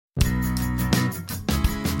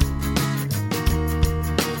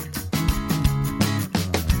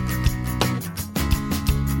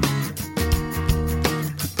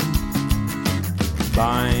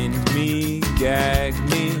gag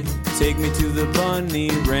me, take me to the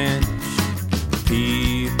bunny ranch.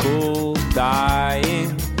 People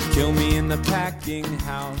dying, kill me in the packing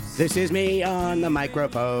house. This is me on the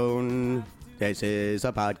microphone. This is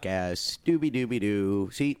a podcast.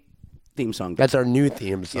 Dooby-dooby-doo. See? Theme song. That's our new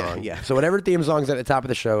theme song. Yeah. So whatever theme song's at the top of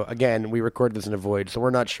the show, again, we record this in a void, so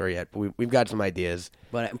we're not sure yet. But we've got some ideas.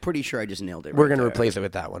 But I'm pretty sure I just nailed it. We're going to replace it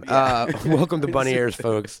with that one. Welcome to Bunny Ears,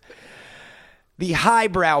 folks. The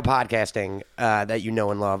highbrow podcasting that you know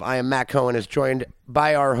and love. I am Matt Cohen, is joined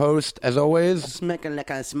by our host, as always, Smacking like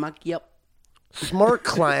a smack, yep. Smart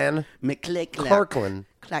Clan McClick, Clarkland.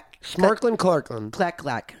 clack, Smarkland Clarkland. clack,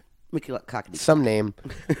 clack. McClick. Some name.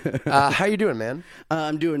 How you doing, man?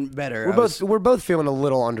 I'm doing better. We're both feling a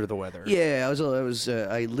little under the weather. Yeah,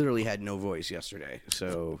 I literally had no voice yesterday,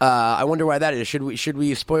 so. I wonder why that is. Should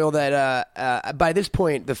we spoil that? By this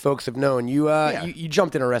point, the folks have known you. You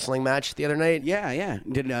jumped in a wrestling match the other night. Yeah.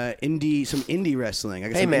 Did some indie wrestling. I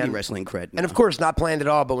got Hey, some man. indie wrestling cred now. And of course, not planned at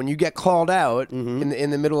all. But when you get called out in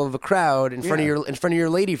the middle of a crowd in front of your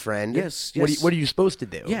lady friend, Yes. What are you supposed to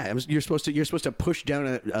do? Yeah, you're supposed to push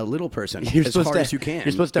down a little person You're as supposed hard to, as you can.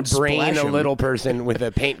 You're supposed to and brain splash a 'em. little person with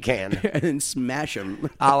a paint can, and then smash them.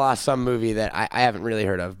 a la some movie that I haven't really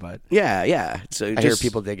heard of, but Yeah. So I hear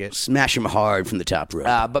people dig it. Smash them hard from the top rope.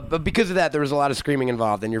 But because of that, there was a lot of screaming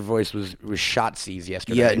involved, and your voice was shot seas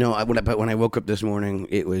yesterday. Yeah, no. When I woke up this morning,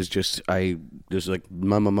 it was just like,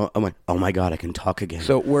 mama. I'm like, oh my god, I can talk again.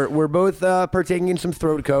 So we're both partaking in some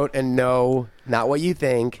throat coat, and no, not what you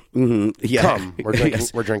think. yeah, Cum. We're drinking.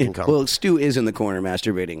 Yes. We're drinking cum. Well, Stu is in the corner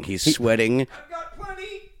masturbating. He's sweating. I've got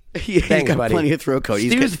plenty. He's Thanks, got buddy. plenty of throat coat.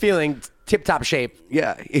 Stu's feeling tip-top shape.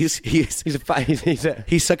 Yeah, he's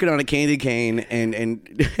He's sucking on a candy cane and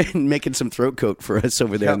making some throat coat for us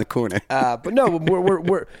over there in the corner. But no,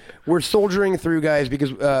 we're soldiering through, guys,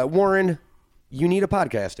 because Warren, you need a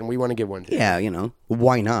podcast, and we want to give one to you. Yeah,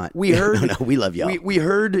 why not? We heard. no, we love y'all. We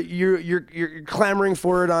heard you're clamoring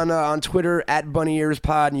for it on Twitter at Bunny Ears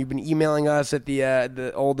Pod, and you've been emailing us at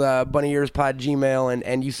the old Bunny Ears Pod Gmail,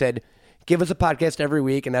 and you said, give us a podcast every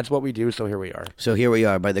week, and that's what we do. So here we are. So here we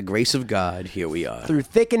are, by the grace of God. Here we are. Through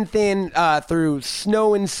thick and thin, through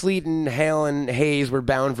snow and sleet and hail and haze, we're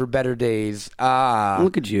bound for better days.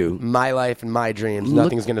 Look at you. My life and my dreams.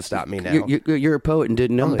 Nothing's going to stop me now. You're a poet and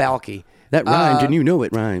didn't know I'm it. Balky. That rhymed, and you know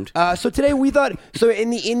it rhymed. So today we thought,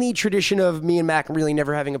 in the tradition of me and Mac really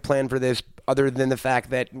never having a plan for this, other than the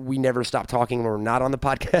fact that we never stop talking when we're not on the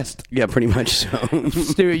podcast. Yeah, pretty much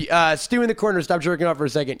so. Stu in the corner, stop jerking off for a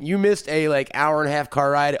second. You missed a hour and a half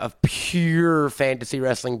car ride of pure fantasy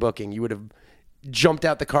wrestling booking. You would have jumped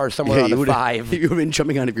out the car somewhere on the 5. You would have been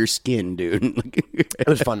jumping out of your skin, dude. It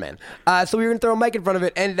was fun, man. So we were going to throw a mic in front of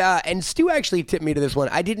it, and Stu actually tipped me to this one.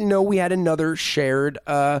 I didn't know we had another shared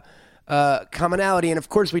commonality, and of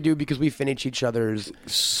course we do, because we finish each other's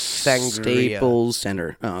sangria. Staples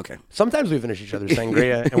Center. Oh, okay. Sometimes we finish each other's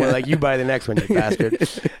sangria, and we're like, you buy the next one, you bastard.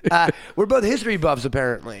 We're both history buffs,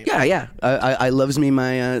 apparently. Yeah. I loves me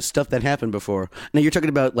my stuff that happened before. Now, you're talking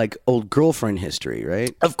about, old girlfriend history,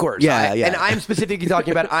 right? Of course. Yeah. And I'm specifically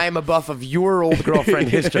talking about I am a buff of your old girlfriend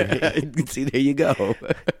history. See, there you go.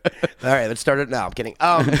 All right, let's start it now. I'm kidding.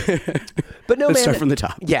 But no, Let's man. start from the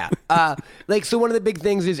top. Yeah. So one of the big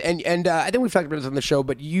things is, and I think we've talked about this on the show,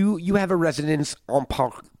 but you have a residence on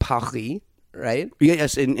Paris, right?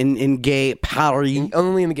 Yes, in gay Paris.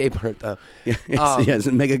 Only in the gay part, though. Yes,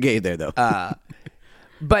 mega gay there, though.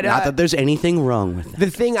 But Not that there's anything wrong with that. the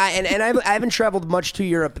thing I haven't traveled much to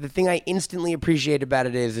Europe, but the thing I instantly appreciate about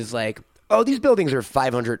it is like, oh, these buildings are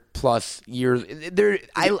 500 plus years.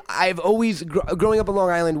 I've always growing up on Long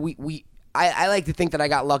Island, I like to think that I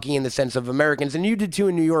got lucky in the sense of Americans, and you did too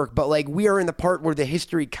in New York, but we are in the part where the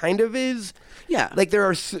history kind of is. Yeah. There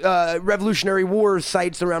are Revolutionary War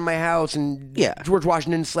sites around my house, and George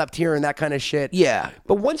Washington slept here and that kind of shit. Yeah.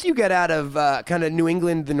 But once you get out of kind of New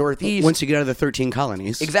England, the Northeast. Once you get out of the 13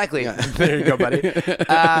 colonies. Exactly. Yeah. There you go, buddy.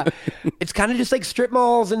 It's kind of just like strip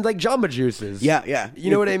malls and Jamba Juices. Yeah.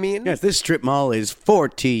 You know what I mean? Yes, this strip mall is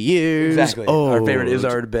 40 years Exactly. old. Our favorite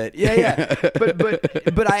Izzard bit. Yeah.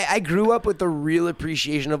 But I grew up with the real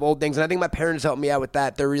appreciation of old things, and I think my parents helped me out with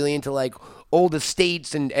that. They're really into old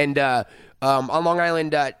estates and on Long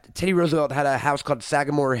Island, Teddy Roosevelt had a house called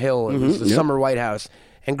Sagamore Hill. It was the summer White House.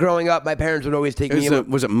 And growing up, my parents would always take me.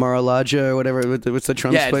 Was it Mar-a-Lago or whatever? What's the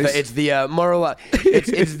Trump's place? It's the Mar-a-Lago.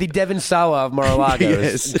 It's the Devon Sawa of Mar-a-Lago.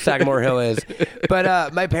 Yes. Sagamore Hill is.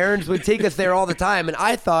 But my parents would take us there all the time, and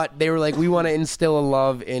I thought they were like, we want to instill a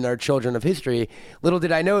love in our children of history. Little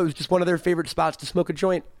did I know it was just one of their favorite spots to smoke a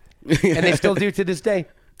joint, and they still do to this day.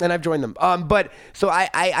 And I've joined them. But so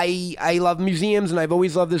I love museums, and I've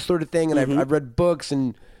always loved this sort of thing, and I've read books,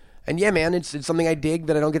 and And yeah, man, it's something I dig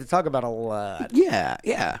that I don't get to talk about a lot. Yeah,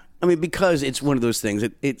 yeah. I mean, because it's one of those things.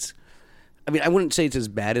 It's. I mean, I wouldn't say it's as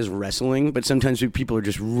bad as wrestling, but sometimes people are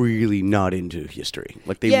just really not into history.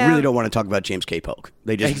 Like, they really don't want to talk about James K. Polk.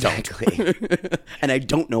 They just don't. And I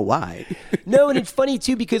don't know why. No, and it's funny,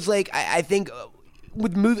 too, because, like, I think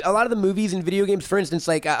with a lot of the movies and video games, for instance,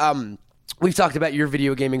 like, we've talked about your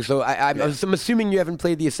video gaming, so I'm assuming you haven't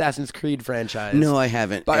played the Assassin's Creed franchise. No, I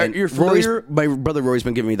haven't. But you're familiar? My brother Roy's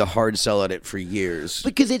been giving me the hard sell at it for years.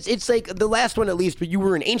 Because it's like the last one, at least, but you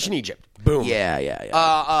were in ancient Egypt. Boom.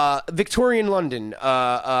 Yeah. Victorian London.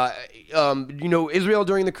 Israel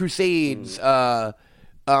during the Crusades. France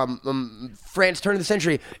turn of the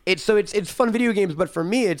century. It's fun video games, but for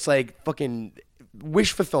me, it's like fucking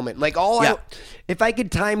wish fulfillment. Like if I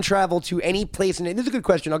could time travel to any place, and this is a good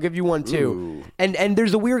question, I'll give you one too. And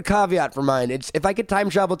there's a weird caveat for mine. It's if I could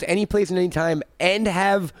time travel to any place and any time and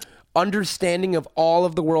have understanding of all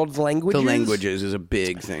of the world's languages. The languages is a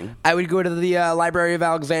big thing. I would go to the Library of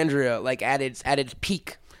Alexandria, like at its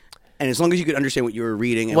peak. And as long as you could understand what you were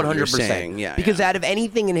reading and 100%. What you're saying, because out of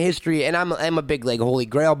anything in history, and I'm a big like Holy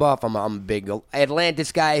Grail buff. I'm a big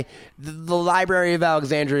Atlantis guy. The Library of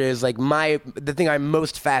Alexandria is like the thing I'm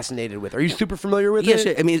most fascinated with. Are you super familiar with it?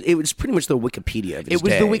 Yes, I mean it was pretty much the Wikipedia of its day. It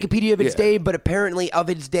was the Wikipedia of its day, but apparently of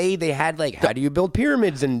its day they had like how do you build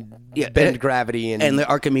pyramids and bend gravity and the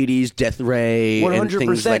Archimedes death ray 100% and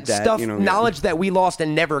things like that. Stuff, knowledge that we lost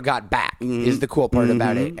and never got back is the cool part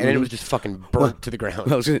about it, and it was just fucking burnt to the ground.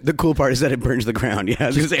 Well, the cool part is that it burns the ground.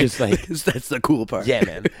 Yeah, just like that's the cool part. Yeah,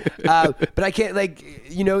 man. But I can't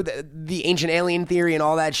the ancient alien theory and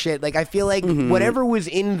all that shit. Like I feel like whatever was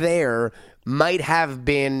in there might have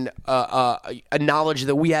been a knowledge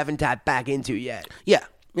that we haven't tapped back into yet. Yeah.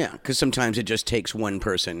 Yeah, because sometimes it just takes one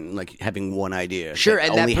person, like having one idea. Sure,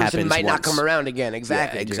 that and only that person might once. not come around again.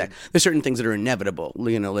 Exactly. Yeah, exactly. There's certain things that are inevitable.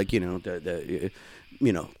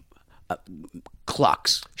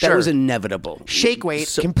 Clocks. Sure. That was inevitable. Shake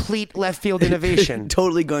weight, complete left field innovation.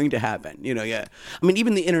 Totally going to happen. I mean,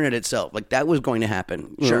 even the internet itself, like that was going to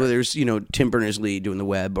happen. Sure. There's, Tim Berners-Lee doing the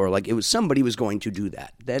web, or like somebody was going to do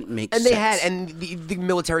that. That makes sense. And the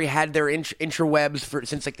military had their interwebs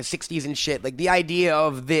since like the 60s and shit. Like the idea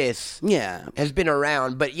of this has been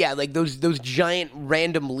around, but like those giant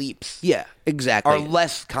random leaps. Yeah, exactly. Are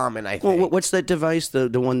less common, I think. Well, what's that device? The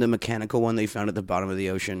mechanical one they found at the bottom of the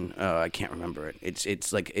ocean? I can't remember it. It's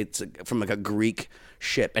from like a Greek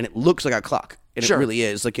ship, and it looks like a clock. And sure. It really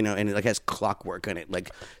is, and it like has clockwork in it, like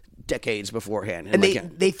decades beforehand. And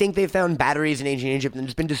they think they found batteries in ancient Egypt, and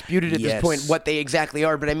it's been disputed at this point what they exactly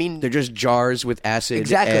are. But I mean, they're just jars with acid,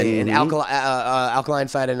 exactly, and alkaline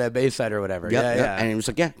side and a base side or whatever. Yep, yeah. And it was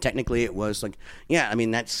like, technically it was like, I mean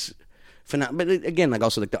that's. But again, like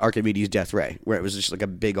also like the Archimedes death ray, where it was just like a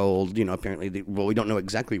big old, apparently, we don't know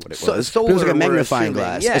exactly what it was. Solar, it was like a magnifying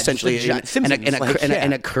glass, essentially,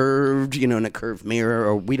 and a curved, and a curved mirror,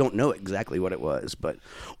 or we don't know exactly what it was,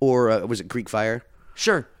 or was it Greek fire?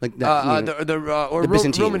 Sure, like that, or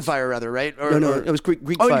Roman fire, rather, right? No, it was Greek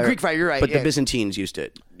fire. Greek fire, you're right. But the Byzantines used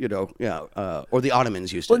it, or the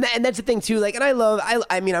Ottomans used it. Well, and that's the thing too. Like, and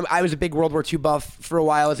I was a big World War II buff for a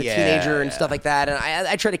while as a teenager and stuff like that, and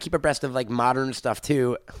I try to keep abreast of like modern stuff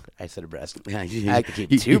too. I said abreast. Yeah, I could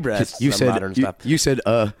keep two breasts. You said modern stuff. You said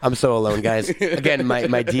I'm so alone, guys. Again,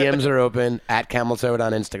 my DMs are open at CamelToad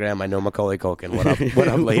on Instagram. I know Macaulay Culkin. What up? What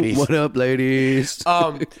up, ladies? What up, ladies?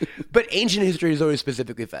 But ancient history has always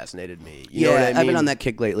specifically fascinated me. You know what I mean? I've been on that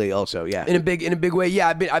kick lately, also. Yeah, in a big way. Yeah,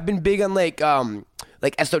 I've been big on like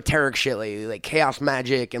esoteric shit lately, like chaos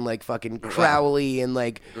magic and like fucking Crowley and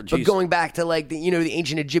like, but going back to like the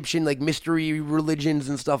ancient Egyptian like mystery religions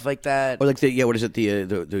and stuff like that. Or like what is it,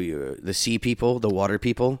 the sea people, the water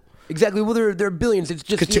people. Exactly. Well, there are billions. It's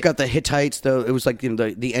just because check out the Hittites, though. It was like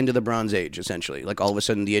the end of the Bronze Age, essentially. Like all of a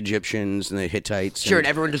sudden, the Egyptians and the Hittites. Sure, and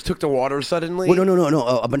everyone just took to water suddenly. Well,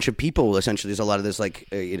 no. A bunch of people. Essentially, there's a lot of this like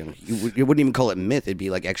you wouldn't even call it myth. It'd be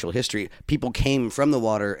like actual history. People came from the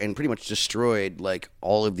water and pretty much destroyed like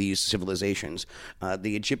all of these civilizations.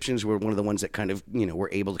 The Egyptians were one of the ones that kind of were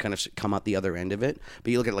able to kind of come out the other end of it.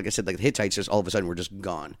 But you look at, like I said, like the Hittites, just all of a sudden were just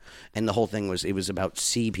gone. And the whole thing was about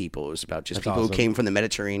sea people. It was about just people who came from the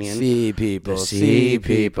Mediterranean. Sea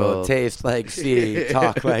people, taste like sea,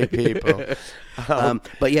 talk like people. But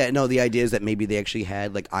the idea is that maybe they actually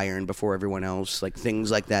had like iron before everyone else, like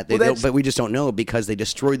things like that. But we just don't know because they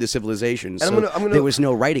destroyed the civilization. So there was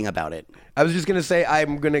no writing about it. I was just gonna say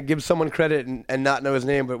I'm gonna give someone credit and not know his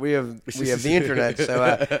name, but we have the internet.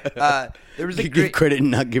 So there was give credit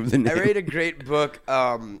and not give the name. I read a great book.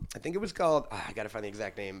 I think it was called. I gotta find the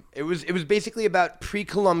exact name. It was basically about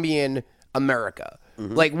pre-Columbian America.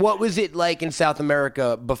 Like, what was it like in South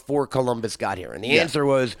America before Columbus got here? And the answer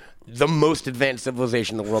was the most advanced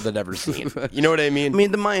civilization the world had ever seen. You know what I mean? I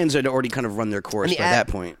mean, the Mayans had already kind of run their course by that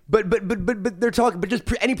point. But they're talking. But just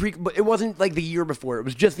but it wasn't like the year before. It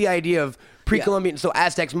was just the idea of pre-Columbian. So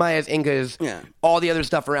Aztecs, Mayas, Incas, all the other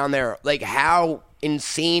stuff around there. Like how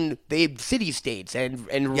insane they had city states and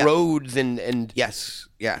roads and yes.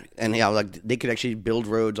 Yeah, and like they could actually build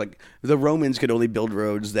roads. Like the Romans could only build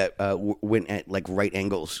roads that went at like right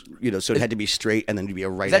angles. So it had to be straight and then to be a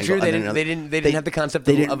right. Is that angle. True? They didn't have the concept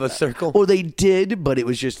of a circle. Well, they did, but it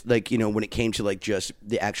was just like when it came to like just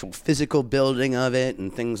the actual physical building of it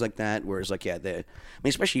and things like that. Whereas like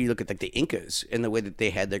especially you look at like the Incas and the way that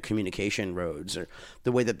they had their communication roads, or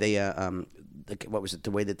the way that they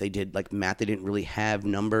the way that they did like math. They didn't really have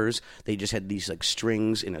numbers. They just had these like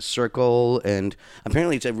strings in a circle, and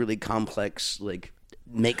apparently it's a really complex like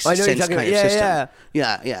makes sense kind of system.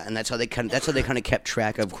 Yeah, and that's how they kind of kept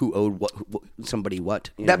track of who owed somebody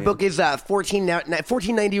what. That book is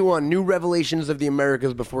 1491 New Revelations of the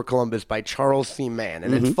Americas Before Columbus by Charles C. Mann,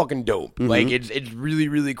 and it's fucking dope. Like it's really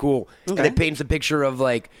really cool, and it paints a picture of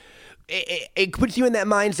like. It puts you in that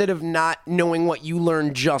mindset of not knowing what you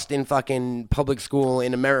learned just in fucking public school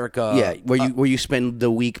in America. Yeah, where you spend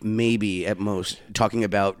the week maybe at most talking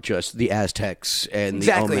about just the Aztecs and the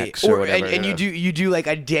Olmecs or whatever. And you do like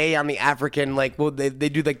a day on the African, like they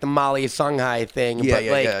do like the Mali Songhai thing. Yeah, but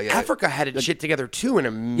yeah. Africa had its shit together too in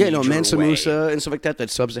a major Mansa way. Musa and stuff like that. That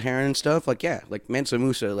sub-Saharan stuff, like Mansa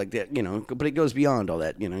Musa, like that. But it goes beyond all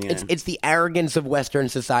that. It's the arrogance of Western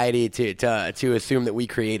society to assume that we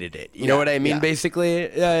created it. You know what I mean? Basically,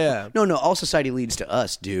 yeah. No. All society leads to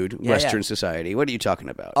us, dude. Western society. What are you talking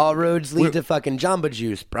about? All roads lead to fucking Jamba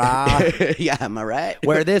Juice, brah. Yeah, am I right?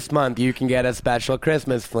 Where this month you can get a special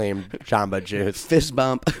Christmas themed Jamba Juice. Fist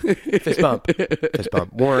bump. Fist bump. Fist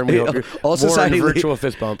bump. Warren, we hope all society virtual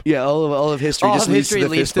fist bump. Yeah, all of history all just of leads history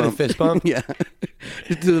leads to the fist bump. Yeah,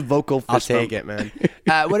 to the vocal fist I'll bump. take it, man.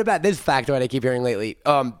 What about this factoid I keep hearing lately?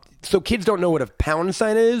 So kids don't know what a pound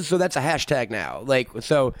sign is, so that's a hashtag now.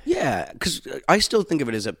 Yeah, because I still think of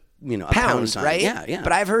it as a pound sign, right? Yeah.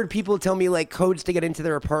 But I've heard people tell me like codes to get into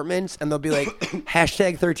their apartments, and they'll be like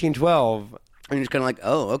hashtag 1312. And you're just kind of like,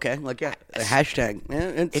 oh, okay, like a hashtag.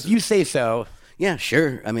 Yeah, if you say so. Yeah,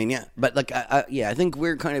 sure. I mean, yeah, but like, I think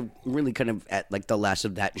we're really at like the last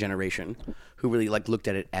of that generation who really like looked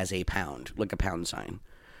at it as a pound, like a pound sign.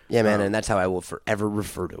 Yeah, man, and that's how I will forever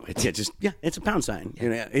refer to it. It's a pound sign.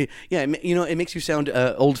 It makes you sound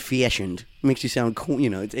old-fashioned. It makes you sound cool.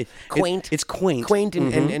 Quaint. It's quaint,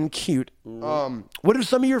 and cute. What are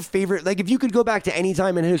some of your favorite? Like, if you could go back to any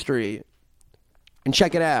time in history and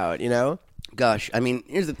check it out, Gosh, I mean,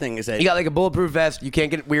 here's the thing: is that you got like a bulletproof vest. You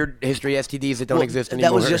can't get weird history STDs that don't exist anymore.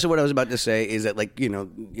 That was just what I was about to say. Is that like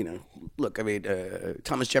look, I mean,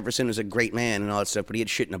 Thomas Jefferson was a great man and all that stuff, but he had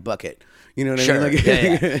shit in a bucket. You know what I mean? Like,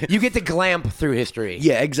 yeah. You get to glamp through history.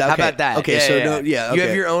 Yeah, exactly. How about that? Okay, You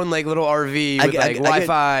have your own like little RV with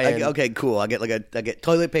Wi-Fi. Okay, cool. I get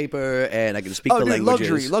toilet paper and I can speak the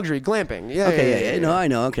languages. Luxury glamping. Yeah. Okay, yeah. No, I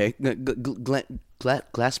know. Okay,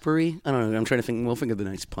 Glaspery. I don't know. I'm trying to think. We'll think of the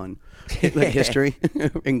nice pun. Like history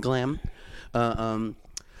and glam. Glamstery.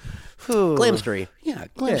 Yeah,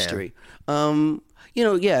 glamstery. I've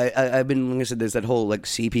been, like I said, there's that whole like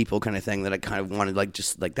sea people kind of thing that I kind of wanted, like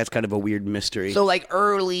just like that's kind of a weird mystery. So like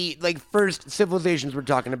early, like first civilizations we're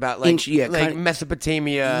talking about, like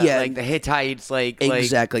Mesopotamia, like the Hittites,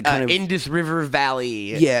 exactly, kind of Indus River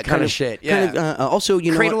Valley, kind of shit. Yeah, also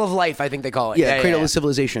Cradle of Life, I think they call it. Yeah, Cradle of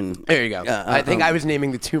Civilization. There you go. I think I was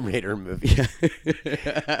naming the Tomb Raider movie.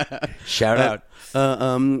 Shout out.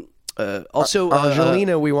 Also,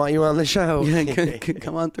 Angelina, we want you on the show. Yeah,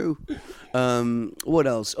 come on through. What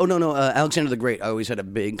else? Oh no, Alexander the Great. I always had a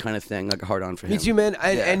big kind of thing, like a hard on for him. Me too, man.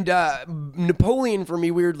 And Napoleon for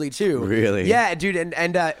me, weirdly too. Really? Yeah, dude.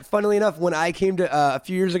 And funnily enough, when I came to a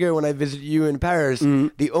few years ago when I visited you in Paris,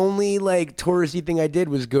 the only like touristy thing I did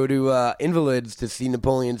was go to Invalides to see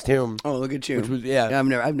Napoleon's tomb. Oh, look at you! Which was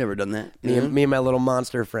I've never done that. Me and my little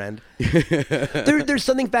monster friend. There's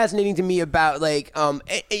something fascinating to me about like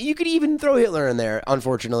you could even throw Hitler in there,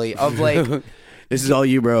 unfortunately, of like. This is all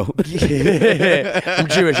you, bro. I'm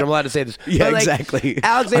Jewish. I'm allowed to say this. Yeah, exactly.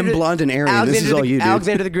 I'm blonde and Aryan. This is all you, dude.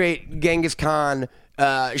 Alexander the Great, Genghis Khan,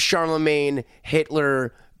 Charlemagne,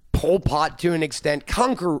 Hitler, Pol Pot to an extent,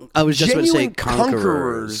 I was just going to say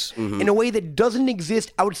conquerors in a way that doesn't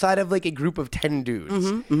exist outside of like a group of 10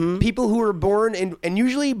 dudes. People who are born and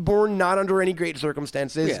usually born not under any great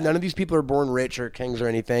circumstances. Yeah. None of these people are born rich or kings or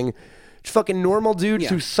anything. Fucking normal dudes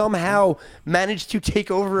who somehow managed to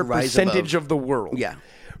take over a percentage of the world. Yeah.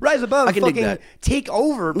 rise above, I can dig fucking that. take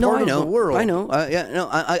over part of the world. I know.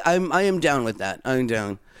 I am down with that. I'm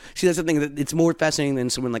down. See, that's the thing. That it's more fascinating than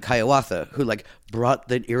someone like Hiawatha, who like brought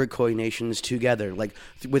the Iroquois nations together, like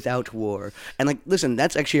without war. And like, listen,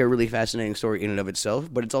 that's actually a really fascinating story in and of itself.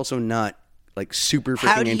 But it's also not like super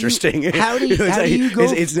freaking interesting. How do you go?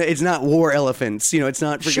 It's not war elephants. It's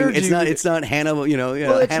not freaking. Sure, it's not Hannibal.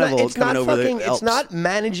 Well, Hannibal coming over the Alps. It's not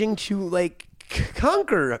managing to like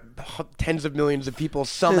conquer tens of millions of people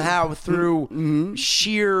somehow through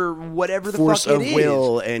sheer whatever the force fuck of it is.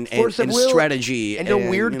 will and strategy and a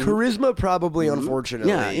weird charisma, probably. Unfortunately,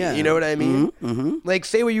 yeah. You know what I mean? Like,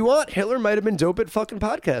 say what you want, Hitler might have been dope at fucking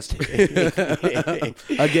podcasting.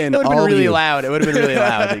 Again, it would have been all really you. loud. It would have been really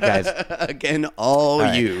loud, guys. Again, all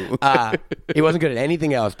Right. you. He wasn't good at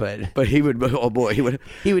anything else, but He would. Oh boy, he would.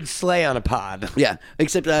 he would slay on a pod. Yeah,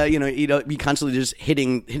 except you'd be constantly just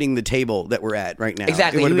hitting the table that we're at right now.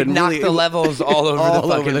 Exactly, It he would've would been knock really- the levels all over all the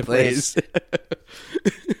fucking over the place.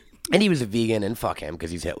 And he was a vegan, and fuck him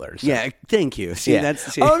because he's Hitler. So. Yeah, thank you. See, Yeah.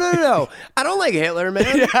 that's. See. Oh no! I don't like Hitler,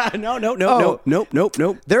 man. Yeah, no, nope.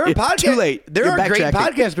 There are It's too late. There You're are great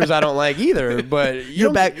backtracking. podcasters I don't like either. But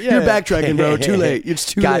You're backtracking, bro. Too late. It's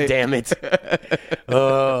too God late. damn it!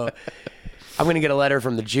 I'm gonna get a letter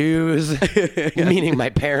from the Jews, meaning my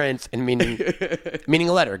parents, and meaning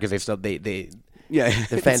a letter because they Yeah,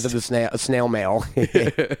 they're fans of the snail mail.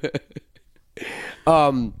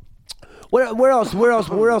 Where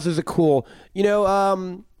else is it cool?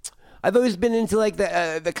 I've always been into like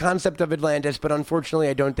the concept of Atlantis, but unfortunately,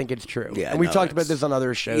 I don't think it's true. Yeah, and we've no, talked about it's- this on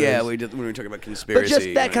other shows. Yeah, we did when we were talking about conspiracy. But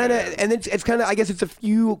just that kind of, and it's kind of, I guess it's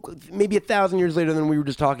maybe 1,000 years later than we were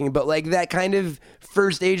just talking about, like that kind of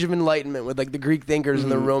first age of enlightenment with like the Greek thinkers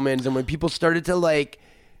and the Romans, and when people started to like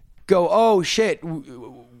go, oh shit,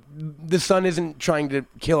 the sun isn't trying to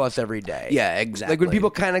kill us every day. Yeah, exactly. Like when people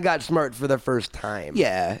kind of got smart for the first time.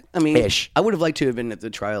 Yeah, I mean, Ish. I would have liked to have been at the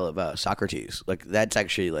trial of Socrates. Like that's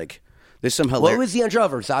actually like there's some What hilarious. was he on trial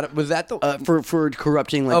for? Was that the? For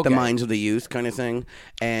corrupting like the Okay. minds of the youth kind of thing,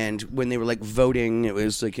 and when they were like voting, it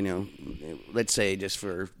was like let's say just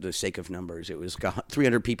for the sake of numbers, it was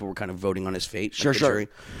 300 people were kind of voting on his fate. Sure, like the sure.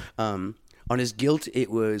 jury. On his guilt,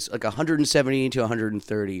 it was like 170 to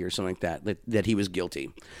 130 or something like that he was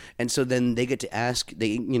guilty, and so then they get to ask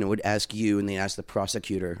would ask you and they ask the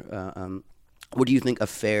prosecutor. What do you think a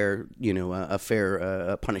fair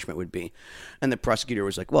punishment would be? And the prosecutor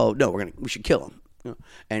was like, "Well, no, we should kill him."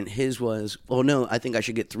 And his was, "Well, no, I think I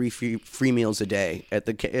should get 3 free meals a day at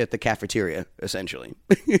the cafeteria." Essentially,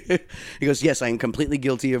 he goes, "Yes, I am completely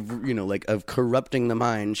guilty of of corrupting the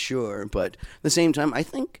mind, sure, but at the same time, I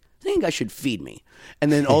think I should feed me."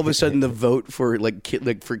 And then all of a sudden, the vote for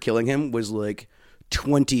for killing him was like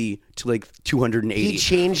 20 to like 280. He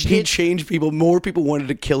changed He it? changed people. More people wanted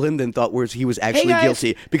to kill him than thought he was actually guys.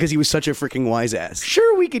 guilty because he was such a freaking wise ass.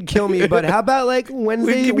 Sure, we could kill me, but how about like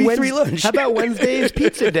Wednesday? Give me 3 lunch. How about Wednesday's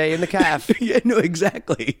pizza day in the caf? Yeah, no,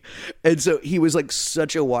 exactly. And so he was like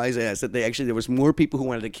such a wise ass that there was more people who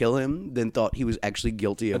wanted to kill him than thought he was actually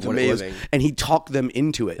guilty of That's what it was. amazing. And he talked them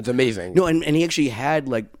into it. It's amazing. No, and he actually had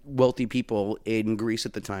like wealthy people in Greece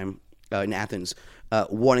at the time, in Athens,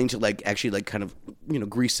 wanting to like actually like kind of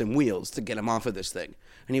grease some wheels to get him off of this thing.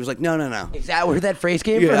 And he was like, no. Is that where that phrase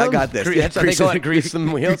came from? Yeah, I got this. That's how they call it, grease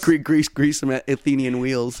some wheels. Grease some Athenian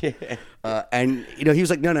wheels. And he was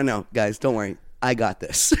like, no, guys, don't worry. I got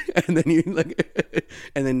this.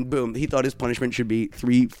 And then boom, he thought his punishment should be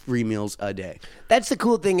 3 free meals a day. That's the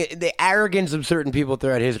cool thing. The arrogance of certain people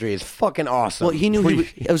throughout history is fucking awesome. Well, he knew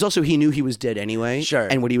he knew he was dead anyway. Sure.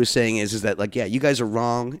 And what he was saying is that like, yeah, you guys are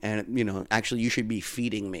wrong, and actually you should be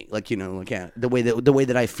feeding me, the way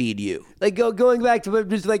that I feed you. Like going back to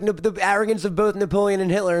just like the arrogance of both Napoleon and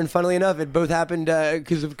Hitler, and funnily enough, it both happened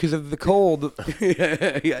because of the cold.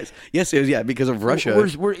 Yes, it was because of Russia.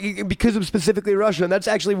 Because of specifically Russia, and that's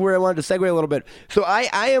actually where I wanted to segue a little bit. So I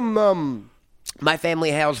am my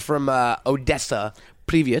family hails from Odessa.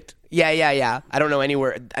 Privyet. Yeah. I don't know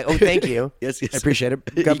anywhere. Oh, thank you. Yes. I appreciate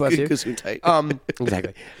it. God bless you. Gesundheit.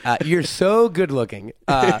 Exactly. You're so good looking.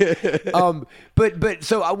 But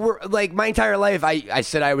so we're like my entire life, I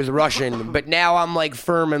said I was Russian, but now I'm like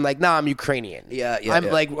firm and like, nah, I'm Ukrainian. Yeah. I'm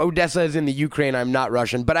like Odessa is in the Ukraine. I'm not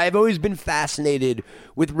Russian, but I've always been fascinated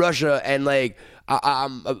with Russia and like.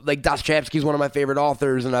 Like Dostoevsky's one of my favorite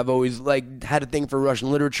authors, and I've always like had a thing for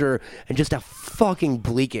Russian literature, and just how fucking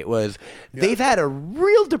bleak it was. Yeah. They've had a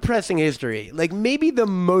real depressing history, like maybe the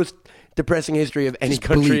most depressing history of any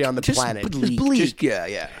country on the planet. Just bleak.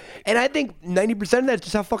 Yeah. And I think 90% of that's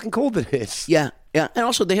just how fucking cold it is. Yeah. Yeah, and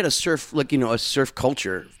also they had a surf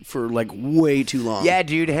culture for like way too long. Yeah,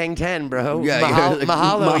 dude, hang 10, bro. Yeah, like,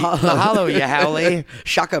 mahalo, you howley.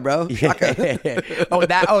 Shaka, bro. Shaka.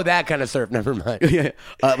 that kind of surf. Never mind. Yeah,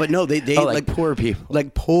 but no, they like poor people.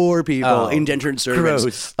 like poor people, Oh, indentured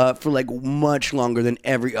servants, gross. for like much longer than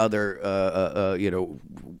every other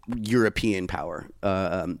European power.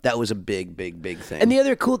 That was a big thing. And the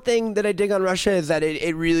other cool thing that I dig on Russia is that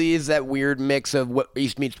it really is that weird mix of what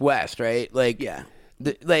East meets West, right? Like, Yeah.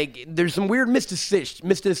 There's some weird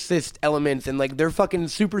mysticist elements, and like they're fucking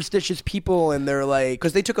superstitious people, and they're like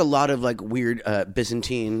because they took a lot of like weird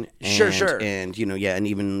Byzantine, Sure. and and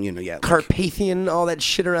even Carpathian, all that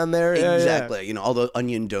shit around there. Yeah, exactly, all the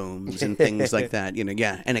onion domes and things like that.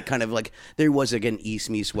 And it kind of like there was again East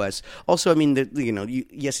meets West. Also, I mean,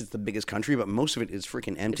 yes, it's the biggest country, but most of it is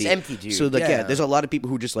freaking empty. It's empty, dude. So like, Yeah. there's a lot of people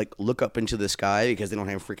who just like look up into the sky because they don't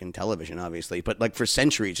have freaking television, obviously. But like for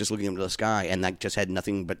centuries, just looking into the sky, and that just had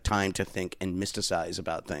nothing but time to think and mysticize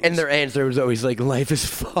about things. And their answer was always like, "Life is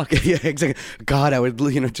fuck." yeah, exactly. God, I would,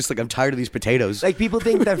 just like I'm tired of these potatoes. Like people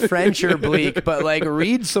think that French are bleak, but like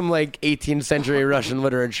read some like 18th century Russian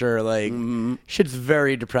literature. Like shit's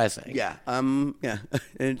very depressing. yeah,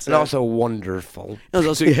 it's And also wonderful. it was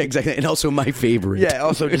also exactly, and also my favorite. Yeah,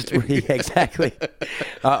 also just exactly.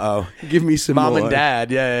 Give me some Mom more. and Dad,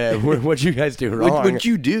 yeah. What'd you guys do wrong? What'd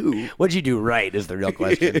you do? What'd you do right is the real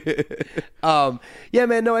question. Yeah,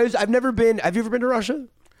 man. No, I've never been. Have you ever been to Russia?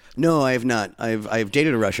 No, I have not. I've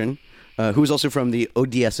dated a Russian who's also from the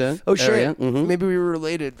Odessa area. Mhm. Maybe we were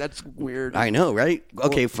related. That's weird. I know, right?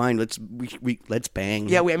 Okay, fine. Let's bang.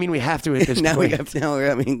 Yeah, we have to at this now point. we have. Now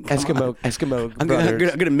I mean, come on. Eskimo. I'm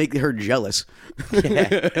brothers. gonna make her jealous.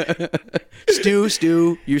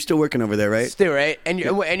 Stu, you're still working over there, right? Stu, right? And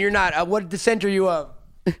you're not. What descent are you of?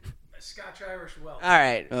 Scotch Irish well. All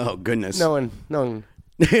right. Oh goodness. No one.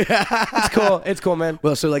 It's cool. It's cool, man.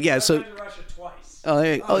 Well, so like yeah, so. I've been to Russia twice.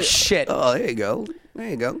 Oh, shit. Oh, there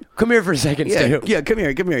you go. Come here for a second, Yeah, Stu. yeah. Come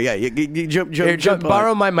here. Yeah, you jump. Here, on.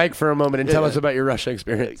 borrow my mic for a moment and tell Yeah. us about your Russia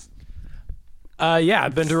experience. Yeah,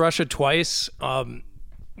 I've been to Russia twice.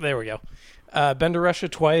 There we go. Been to Russia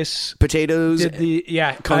twice. Potatoes.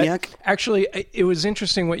 Cognac? Actually, it was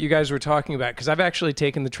interesting what you guys were talking about because I've actually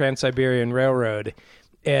taken the Trans-Siberian Railroad,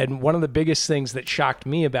 and one of the biggest things that shocked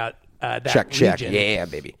me about that region Yeah,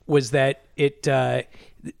 baby. was that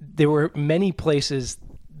there were many places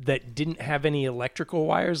that didn't have any electrical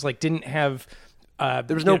wires, like didn't have.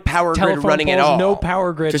 There was no power grid telephone running at poles, all. No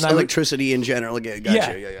power grid. Just and electricity in general.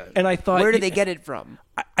 Gotcha. Yeah. And I thought, Where did they get it from?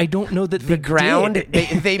 I don't know that The ground? did.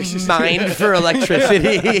 They mined for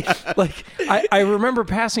electricity. Like I remember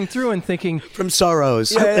passing through and thinking, From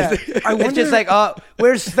Sorrows. I It's wonder. just like, oh,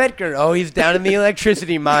 where's Svetker? Oh, he's down in the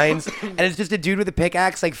electricity mines. And it's just a dude with a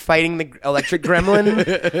pickaxe, like, fighting the electric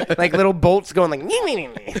gremlin. Like, little bolts going like,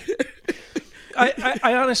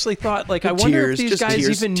 I honestly thought, like, I wonder Tears, if these just guys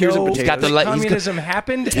tears, even tears of know potatoes. Got the that light- he's got- communism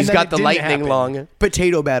happened. and He's that got it the didn't lightning happen. long.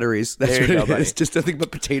 Potato batteries. That's There what you go, it buddy. is. Just nothing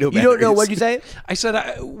but potato You batteries. don't know, what'd you say? I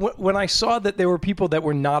said when I saw that there were people that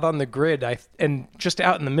were not on the grid, and just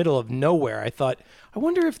out in the middle of nowhere, I thought, I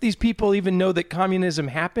wonder if these people even know that communism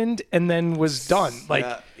happened and then was done. Like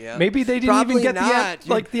yeah. maybe they didn't Probably even get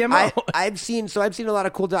not. the MO. I've seen a lot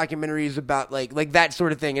of cool documentaries about like that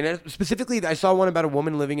sort of thing, and specifically I saw one about a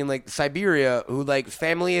woman living in like Siberia who like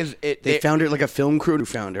family is They found her like a film crew who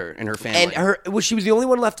found her and her family. and she was the only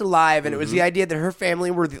one left alive, and it was the idea that her family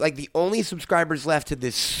were like the only subscribers left to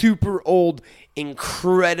this super old,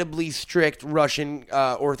 incredibly strict Russian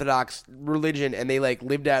Orthodox religion, and they like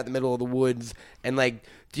lived out in the middle of the woods and like.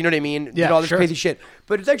 Do you know what I mean? Yeah, Did all this sure. crazy shit.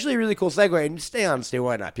 But it's actually a really cool segue. And stay on,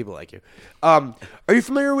 why not? People like you. Are you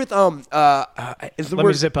familiar with is the Let me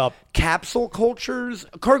word zip up. capsule cultures,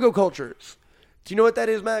 cargo cultures? Do you know what that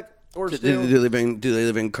is, Mac? Or do still? they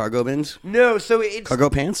live in cargo bins? No. So it's Cargo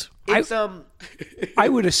pants? It's I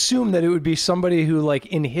would assume that it would be somebody who, like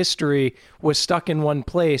in history, was stuck in one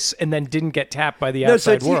place and then didn't get tapped by the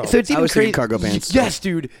outside world. So it's I even was thinking crazy. cargo pants. Yes,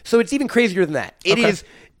 dude. So it's even crazier than that. It is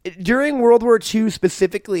during World War II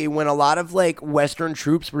specifically, when a lot of like Western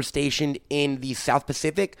troops were stationed in the South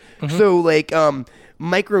Pacific. So like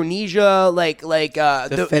Micronesia,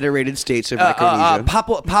 The Federated States of Micronesia.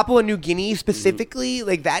 Papua New Guinea specifically,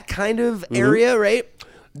 like that kind of area, right?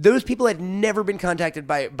 Those people had never been contacted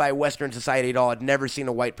by Western society at all, had never seen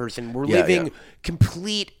a white person, were living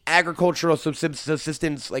complete agricultural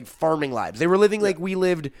subsistence, like farming lives. They were living like we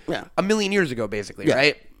lived a million years ago, basically,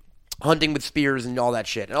 right? Hunting with spears and all that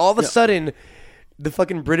shit. And all of a sudden, the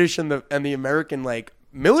fucking British and the American, like,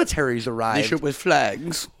 militaries They arrived. ship with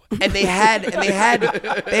flags. And they had Nice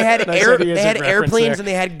idea, airplanes reference there. and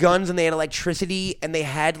they had guns and they had electricity and they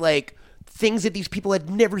had like things that these people had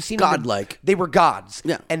never seen. Godlike. They were gods.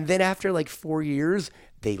 Yeah. And then after like 4 years,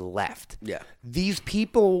 they left. Yeah. These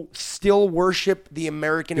people still worship the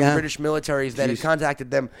American and British militaries that had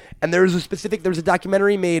contacted them. And there was a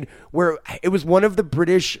documentary made where it was one of the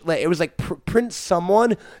British, it was like Prince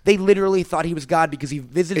someone. They literally thought he was God because he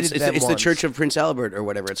visited them It's the once. Church of Prince Albert or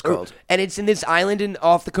whatever it's called. And it's in this island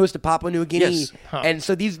off the coast of Papua New Guinea. Yes. And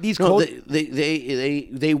so these No, cults...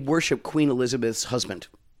 they worship Queen Elizabeth's husband.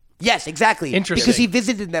 Yes, exactly. Interesting. Because he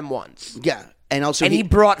visited them once. Yeah. And also And he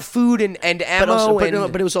brought food and ammo.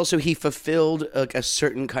 but it was also he fulfilled a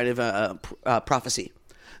certain kind of prophecy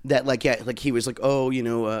that like he was like, oh, you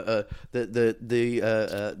know,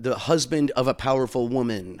 the husband of a powerful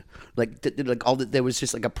woman, like all that. There was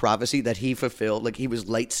just like a prophecy that he fulfilled. Like he was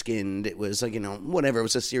light skinned. It was like, you know, whatever. It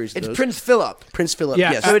was a series of It's those. Prince Philip. Prince Philip.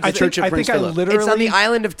 Yeah, Yes, so the Church of Prince Philip. It's on the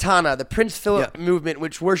island of Tana, the Prince Philip movement,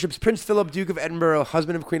 which worships Prince Philip, Duke of Edinburgh,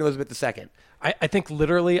 husband of Queen Elizabeth II. I think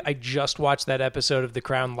literally I just watched that episode of The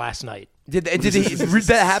Crown last night. Did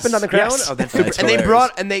that happen on the Crown? Yes. Oh, that's super. That's And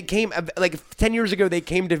hilarious. they came like 10 years ago. They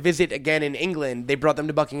came to visit again in England. They brought them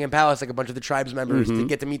to Buckingham Palace, like a bunch of the tribes members, to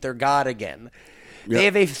get to meet their god again.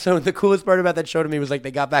 So the coolest part about that show to me was like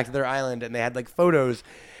they got back to their island and they had like photos.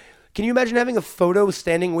 Can you imagine having a photo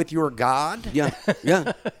standing with your god? Yeah,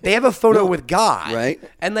 yeah. They have a photo with God, Right.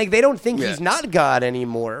 And like they don't think he's not God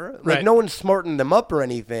anymore. Like Right. no one's smarting them up or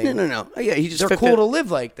anything. No. Yeah, he just They're cool to live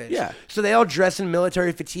like this. Yeah. So they all dress in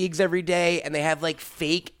military fatigues every day, and they have like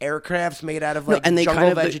fake aircrafts made out of like and they jungle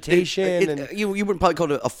kind of vegetation. and you wouldn't probably call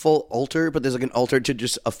it a full altar, but there's like an altar to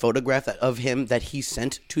just a photograph of him that he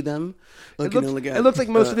sent to them. Like, it looks like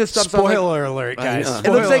most of this stuff's on, like, Spoiler alert, guys.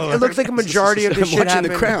 know. It looks like a majority of I'm this shit watching The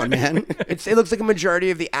happened- Crown, man. It looks like a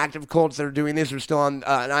majority of the active cults that are doing this are still on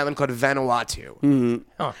an island called Vanuatu.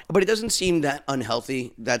 But it doesn't seem that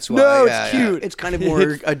unhealthy. That's why. No, it's cute. It's kind of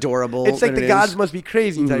more adorable. It's like than the it gods is. must be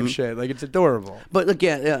crazy type shit. Like it's adorable. But like,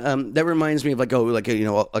 that reminds me of like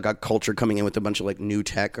a culture coming in with a bunch of like new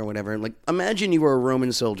tech or whatever. Like, imagine you were a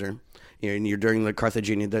Roman soldier, and you're during the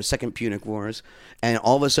Carthaginian, the Second Punic Wars, and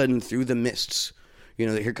all of a sudden through the mists,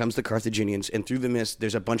 here comes the Carthaginians, and through the mist,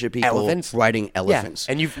 there's a bunch of people Elephants? riding elephants.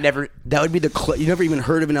 Yeah. And you've never. That would be you never even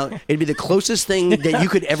heard of an elephant. It'd be the closest thing that you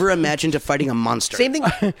could ever imagine to fighting a monster. Same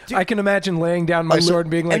thing. I can imagine laying down my sword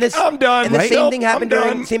and being like, this- I'm done. And the right? same Nope, thing happened I'm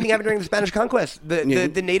during done. the Spanish conquest.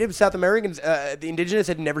 The native South Americans, the indigenous,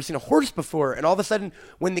 had never seen a horse before, and all of a sudden,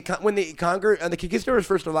 when the conquistadors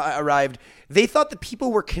first arrived, they thought the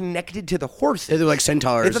people were connected to the horses. They're like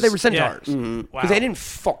centaurs. They thought they were centaurs Yeah. because Wow. they didn't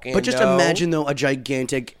fucking. But just know. imagine though a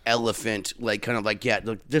gigantic elephant, like kind of like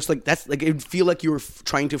just like that's like it would feel like you were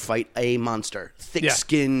trying to fight a monster,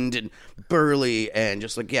 thick-skinned and burly, and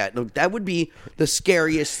just like that would be the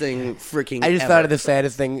scariest thing freaking. I just ever. thought of the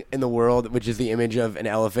saddest thing in the world, which is the image of an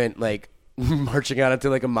elephant like marching out into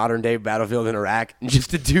like a modern day battlefield in Iraq, and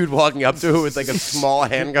just a dude walking up to it with like a small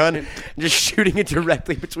handgun and just shooting it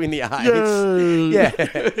directly between the eyes.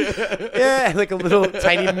 Yeah, like a little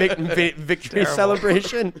tiny victory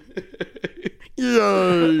celebration.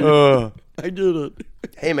 I did it.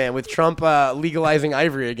 Hey man, with Trump legalizing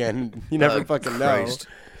ivory again, you never fucking Christ.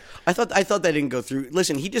 know. I thought that didn't go through.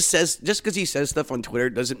 Listen, he just because he says stuff on Twitter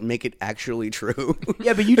doesn't make it actually true.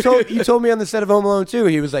 Yeah, but you told me on the set of Home Alone 2,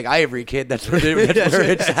 he was like, "Ivory kid, that's where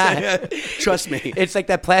it's at." Trust me. It's like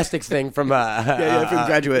that plastics thing from from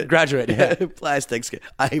Graduate. Graduate, yeah. Plastics,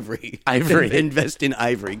 ivory, Ivory. Invest in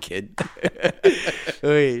ivory, kid.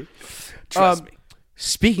 Oy. Trust me.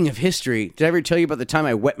 Speaking of history, did I ever tell you about the time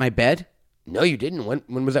I wet my bed? No, you didn't.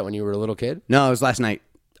 When was that? When you were a little kid? No, it was last night.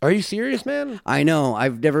 Are you serious, man? I know.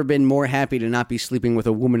 I've never been more happy to not be sleeping with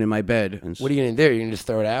a woman in my bed. What are you gonna do? You're gonna just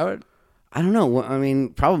throw it out? I don't know. I mean,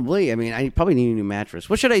 probably. I mean, I probably need a new mattress.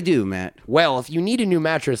 What should I do, Matt? Well, if you need a new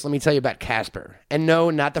mattress, let me tell you about Casper. And no,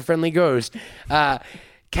 not the friendly ghost.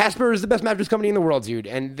 Casper is the best mattress company in the world, dude.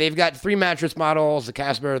 And they've got 3 mattress models: the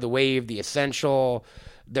Casper, the Wave, the Essential.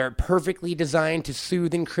 They're perfectly designed to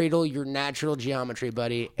soothe and cradle your natural geometry,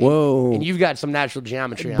 buddy. And, Whoa. And you've got some natural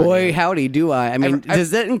geometry on Boy, you. howdy, do I. I mean, I-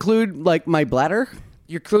 does that include, like, my bladder?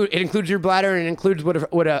 It includes your bladder, and it includes what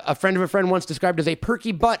a friend of a friend once described as a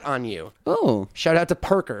perky butt on you. Oh. Shout out to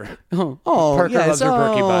Parker. Oh, Parker yes. loves her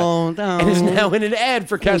perky butt. No. And is now in an ad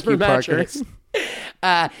for Casper you, Parker. mattress.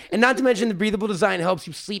 And not to mention the breathable design helps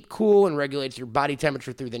you sleep cool and regulates your body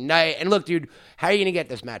temperature through the night. And look, dude, how are you going to get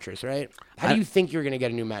this mattress, right? How do you think you're going to get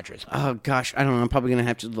a new mattress? Oh, gosh. I don't know. I'm probably going to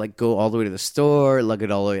have to, like, go all the way to the store, lug it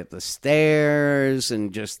all the way up the stairs,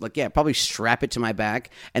 and just, like, probably strap it to my back,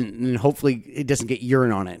 and hopefully it doesn't get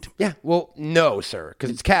urine on it. Yeah, well, no, sir, because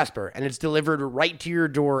it's Casper, and it's delivered right to your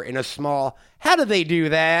door in a small, how do they do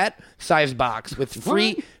that, size box with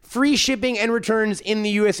free free shipping and returns in the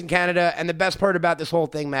U.S. and Canada. And the best part about this whole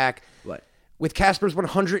thing, Mac, What? with Casper's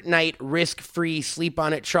 100-night risk-free sleep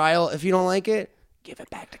on it trial, if you don't like it, give it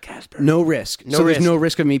back to Casper. No risk. No so risk. there's no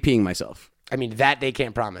risk of me peeing myself. I mean, that they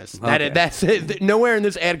can't promise. Okay. That's it. Nowhere in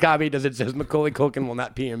this ad copy does it says Macaulay Culkin will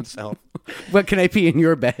not pee himself. But can I pee in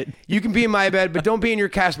your bed? You can pee in my bed, but don't pee in your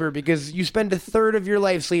Casper because you spend a third of your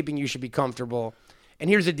life sleeping. You should be comfortable. And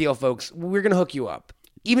here's the deal, folks. We're going to hook you up.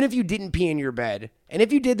 Even if you didn't pee in your bed. And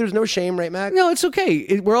if you did, there's no shame, right, Mac? No, it's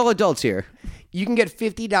okay. We're all adults here. You can get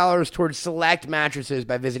 $50 towards select mattresses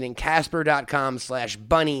by visiting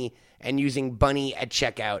Casper.com/bunny and using bunny at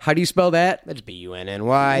checkout. How do you spell that? That's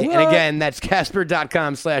BUNNY. And again, that's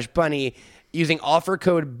Casper.com/bunny using offer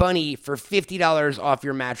code BUNNY for $50 off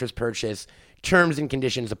your mattress purchase. Terms and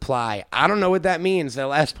conditions apply. I don't know what that means, that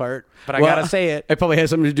last part, but I gotta say it. It probably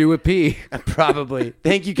has something to do with pee. Probably.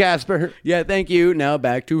 Thank you, Casper. Yeah, thank you. Now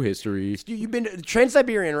back to history. You've been to the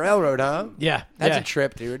Trans-Siberian Railroad, huh? Yeah, That's yeah. a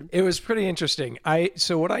trip, dude. It was pretty interesting.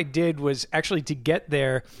 So what I did was actually to get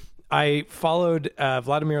there, I followed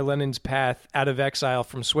Vladimir Lenin's path out of exile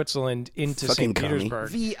from Switzerland into Fucking St. commie.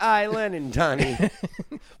 Petersburg. V.I. Lenin, Donnie.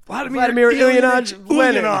 Vladimir Ilyich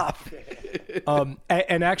Lenin.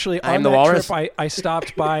 And actually, I am on the that walrus. trip, I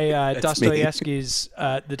stopped by Dostoevsky's,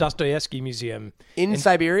 the Dostoevsky Museum In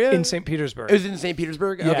Siberia? in St. Petersburg. It was in St.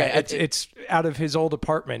 Petersburg? Yeah, Okay. it's out of his old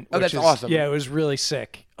apartment. Oh, which that's is awesome. Yeah, it was really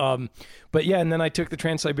sick. But yeah, and then I took the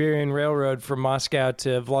Trans-Siberian Railroad from Moscow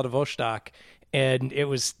to Vladivostok, and it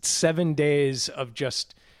was 7 days of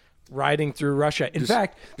just riding through Russia. In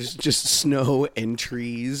fact, Just snow and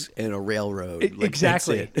trees and a railroad. Like,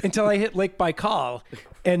 exactly that's it. until I hit Lake Baikal,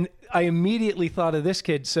 and I immediately thought of this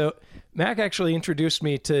kid. So Mac actually introduced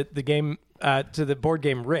me to the game, to the board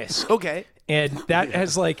game Risk. Okay. And that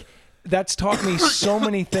has that's taught me so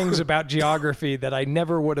many things about geography that I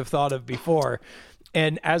never would have thought of before.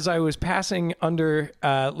 And as I was passing under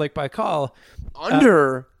Lake Baikal,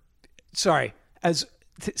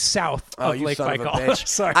 south of you Lake son of a Baikal. bitch.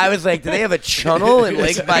 Sorry. I was like, do they have a channel in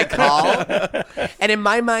Lake Baikal? And in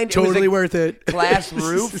my mind, it Totally was worth it. glass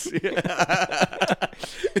roof.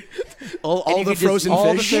 All you the could just- frozen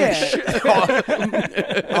all the fish.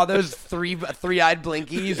 all those three-eyed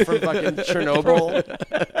blinkies from fucking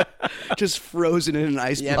Chernobyl. Just frozen in an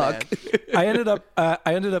ice Yeah, block. man.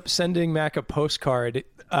 I ended up sending Mac a postcard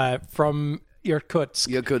from Irkutsk.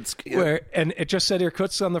 Yakutsk. Yeah. Where, and it just said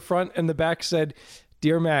Irkutsk on the front, and the back said,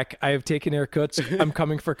 "Dear Mac, I have taken Irkutsk. I'm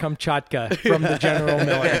coming for Kamchatka from the General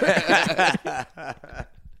Miller."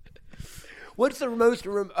 What's the most?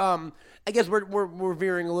 I guess we're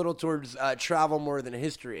veering a little towards travel more than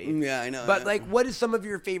history. Yeah, I know. But like, what is some of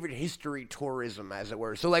your favorite history tourism, as it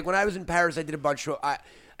were? So like, when I was in Paris, I did a bunch of.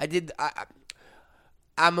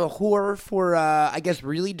 I'm a whore for, I guess,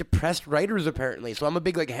 really depressed writers, apparently. So I'm a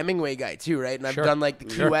big, like, Hemingway guy, too, right? And I've done, like, the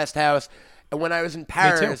Key West House. And when I was in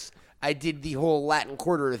Paris, I did the whole Latin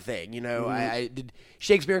Quarter thing, you know? I did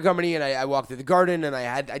Shakespeare Company, and I walked through the garden, and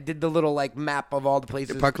I did the little, like, map of all the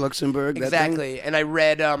places. Park Luxembourg. that thing? Exactly. And I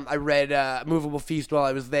read Movable Feast while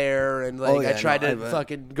I was there, and, like, I tried to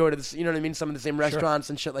fucking go to, you know what I mean? Some of the same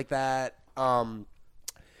restaurants and shit like that.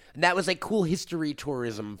 And that was like cool history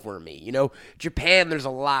tourism for me. You know, Japan, there's a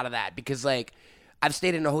lot of that because like I've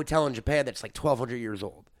stayed in a hotel in Japan that's like 1,200 years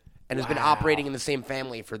old and has been operating in the same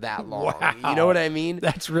family for that long. Wow. You know what I mean?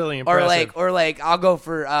 That's really impressive. Or like I'll go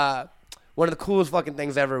for one of the coolest fucking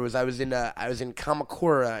things ever was I was in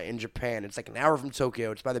Kamakura in Japan. It's like an hour from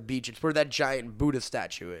Tokyo. It's by the beach. It's where that giant Buddha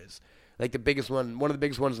statue is. Like the biggest one of the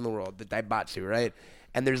biggest ones in the world, the Daibatsu, right?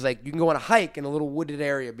 And there's like you can go on a hike in a little wooded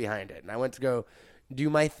area behind it. And I went to go do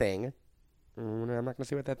my thing. I'm not going to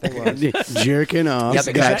say what that thing was. Jerking off.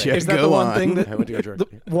 Yep, Gotcha. Is that Go the one on. thing that I went to go jerk.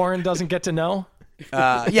 Warren doesn't get to know?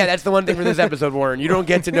 Yeah, that's the one thing for this episode, Warren. You don't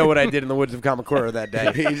get to know what I did in the woods of Kamakura that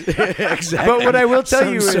day. Exactly. But what I will tell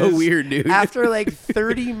you Sounds is, so weird, dude. after like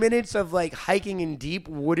 30 minutes of like hiking in deep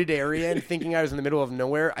wooded area and thinking I was in the middle of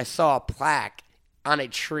nowhere, I saw a plaque on a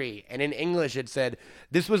tree, and in English it said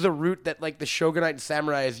this was a route that like the shogunate and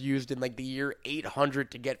samurai has used in like the year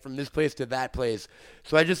 800 to get from this place to that place.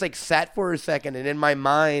 So I just like sat for a second and in my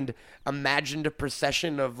mind imagined a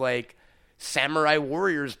procession of like samurai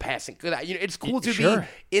warriors passing. You know, it's cool to Sure.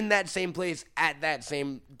 be in that same place at that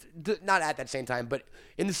same, not at that same time, but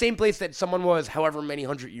in the same place that someone was however many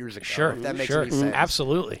 100 years ago. Sure. If that makes sure. any sense.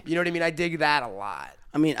 Absolutely. You know what I mean? I dig that a lot.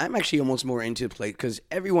 I mean, I'm actually almost more into play because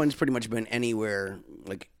everyone's pretty much been anywhere,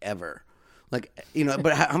 like, ever. Like, you know,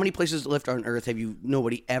 but how many places left on Earth have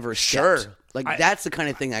nobody ever stepped? Sure. Like, that's the kind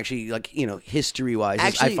of thing, actually, like, you know, history-wise,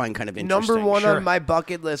 Actually, I find kind of interesting. number one Sure. on my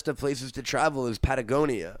bucket list of places to travel is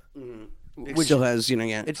Patagonia. It still has, you know,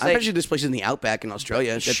 yeah. It's I'm like- actually this place in the outback in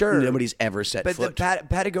Australia that Sure. nobody's ever set But foot. the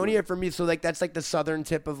Patagonia for me, so like that's like the southern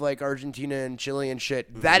tip of like Argentina and Chile and shit.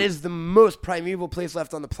 Mm-hmm. That is the most primeval place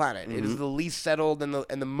left on the planet. It is the least settled and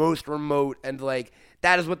the most remote, and like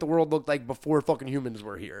that is what the world looked like before fucking humans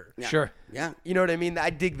were here. Sure. yeah. You know what I mean? I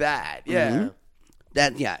dig that. Yeah.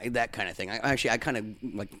 That kind of thing. I kind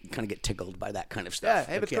of get tickled by that kind of stuff.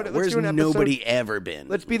 Yeah, hey, let's go to- let's where's do an episode. nobody ever been?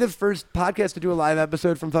 Let's be the first podcast to do a live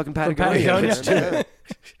episode from fucking Patagonia. Patagonia.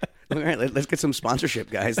 All right, let's get some sponsorship,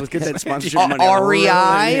 guys. Let's get that sponsorship money.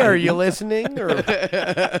 REI, are you listening? Or...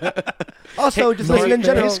 also, just listen in North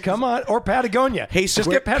general. Face, come on, or Patagonia. Hey, just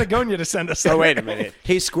Square- get Patagonia to send us. Oh, wait a minute.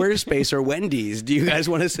 Hey, Squarespace or Wendy's, do you guys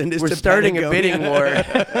want to send us We're to starting a Patagonia? bidding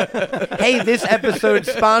war. Hey, this episode's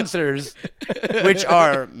sponsors, which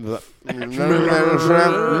are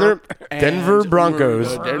Denver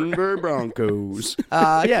Broncos. Denver Broncos.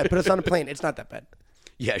 Yeah, put us on a plane. It's not that bad.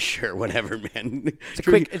 Yeah, sure, whatever, man.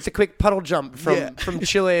 It's a quick puddle jump from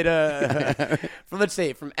Chile to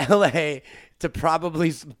from LA to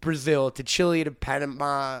probably Brazil to Chile to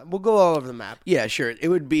Panama. We'll go all over the map. Yeah, sure. It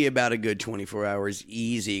would be about a good 24 hours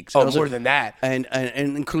easy. Oh, more than that. And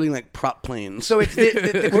including like prop planes. So it's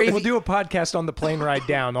the crazy. We'll do a podcast on the plane ride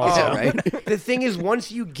down. Also, Yeah, right? The thing is,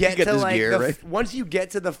 once you get get to this like gear, right? once you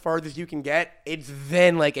get to the farthest you can get, it's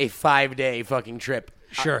then like a 5-day fucking trip.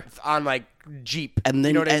 Sure. On like Jeep. And then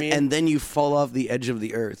you know what I mean? and then you fall off the edge of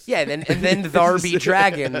the earth. yeah, and then there be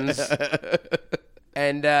dragons,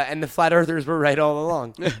 and the flat earthers were right all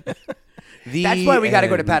along. That's why we got to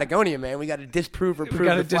go to Patagonia, man. We got to disprove or prove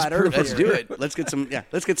gotta the flat disprove earth. Let's here. do it. Let's get some. Yeah,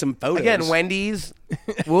 let's get some photos. Again, Wendy's.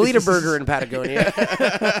 We'll eat a burger in Patagonia.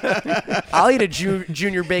 I'll eat a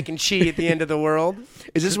junior bacon cheese at the end of the world.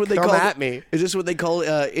 Is this what they Come call? at me. Is this what they call?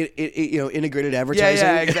 Integrated Yeah, advertising.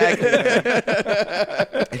 yeah, exactly.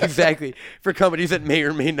 Exactly. For companies that may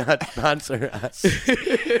or may not sponsor us.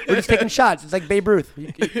 We're just taking shots. It's like Babe Ruth.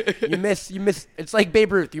 You miss. It's like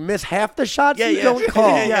Babe Ruth. You miss half the shots you don't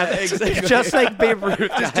call. Yeah, exactly. Just like Babe Ruth.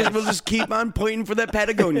 guys. We'll just keep on pointing for that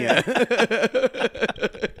Patagonia.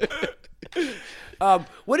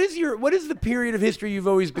 What is the period of history you've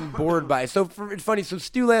always been bored by? So it's funny. So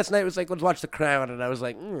Stu last night was like, "Let's watch The Crown," and I was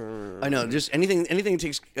like, I know, just anything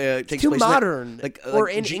takes "Too place modern." Or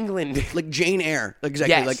in Ja- England. like Jane Eyre,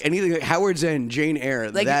 exactly, Yes. like anything like Howard's End, Jane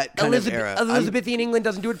Eyre, Like that kind of era. Elizabethan England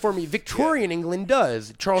doesn't do it for me. Victorian England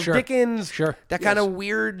does. Charles Sure. Dickens, Sure. that kind of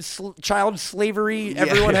weird child slavery.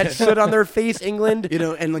 Everyone had stood on their face. England, You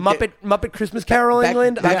know, and like Muppet Christmas Carol.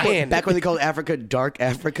 England, back back when they called Africa Dark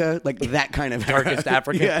Africa, like that kind of Darkest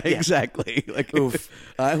Africa? Yeah, Yeah. exactly. Like oof.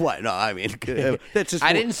 What? No, I mean that's just.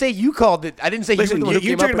 I didn't say you called it. I didn't say Listen, you were the one who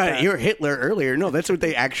you came up talked with about that. you're Hitler earlier. No, that's what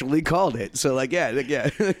they actually called it. So like, yeah.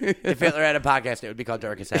 If Hitler had a podcast, it would be called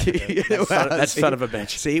Darkest Africa. Yeah, That see? son of a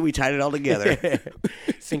bitch. See, we tied it all together.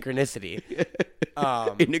 Synchronicity.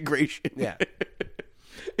 Integration. Yeah.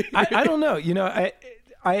 I don't know. You know,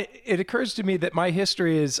 it occurs to me that my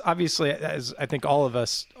history is obviously, as I think all of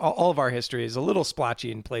us, all of our history is a little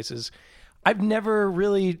splotchy in places. I've never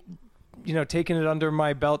really, taken it under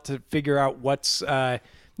my belt to figure out what's,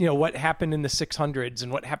 what happened in the 600s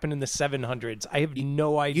and what happened in the 700s. I have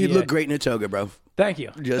no idea. You look great in a toga, bro. Thank you.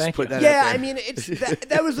 Just Thank put you. that. Yeah, out there. I mean, it's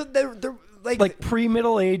that was the Like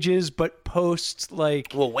pre-Middle Ages, but post like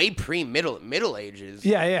well, way pre-Middle Ages.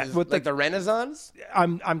 Yeah, yeah. Is With like the Renaissance. I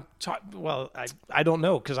don't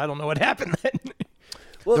know because I don't know what happened then.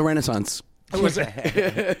 The Renaissance. Was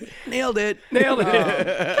it? Nailed it. Nailed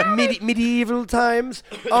it. Medieval times.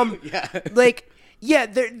 From like You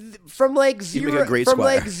make a great from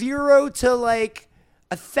squire. like 0 to like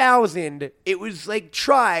 1,000, it was like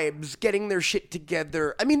tribes getting their shit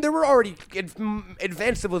together. I mean, there were already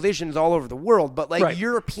advanced civilizations all over the world, but like Right.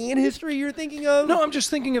 European history, you're thinking of? No, I'm just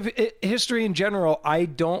thinking of history in general. I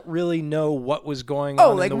don't really know what was going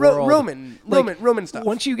Oh, on like in the world. Roman stuff.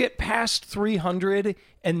 Once you get past 300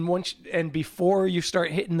 and before you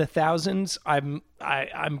start hitting the thousands, I'm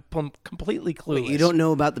completely clueless. You don't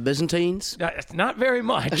know about the Byzantines? It's not very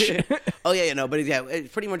much. Oh yeah, no, but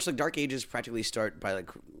it's pretty much like Dark Ages practically start by like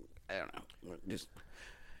I don't know, just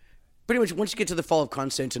pretty much once you get to the fall of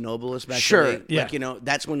Constantinople, especially. Sure, yeah. Like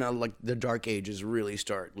that's when like the Dark Ages really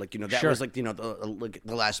start. Like that Sure. was like the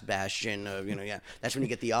last bastion of that's when you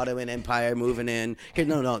get the Ottoman Empire moving in. Here,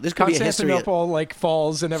 no, this could be a history. Constantinople like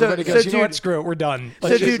falls and everybody so goes, you know dude- what, screw it, we're done. So,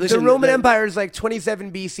 Like, dude, listen, the Roman the- Empire is like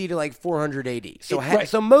 27 BC to like 400 AD. So, Right.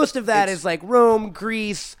 so most of that is like Rome,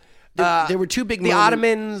 Greece, There were two big the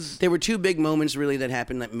Ottomans. There were two big moments really that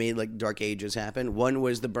happened that made like Dark Ages happen. One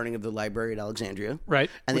was the burning of the library at Alexandria, Right.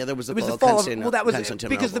 and the other was the It was fall the of fall of, Constantinople. well, that was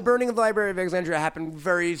because the burning of the Library of Alexandria happened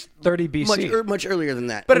very 30 BC. much earlier than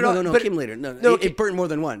that. But no, but it came later. No, no, it burned more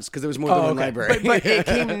than once because there was more than one okay. library. but it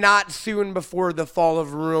came not soon before the fall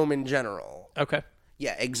of Rome in general. Okay.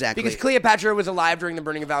 yeah, exactly. Because Cleopatra was alive during the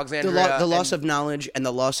burning of Alexandria. the loss of knowledge and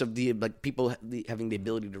the loss of the like people having the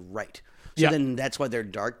ability to write. So Yeah. then that's why they're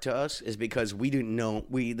dark to us is because we didn't know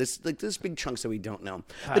this big chunks that we don't know.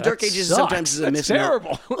 The that Dark Ages sucks. sometimes is a That's misnomer.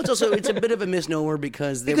 terrible. Well, it's a bit of a misnomer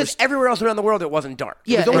because there because was everywhere else around the world it wasn't dark.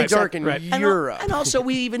 Yeah, it was only exactly. dark in Right. Europe. And also,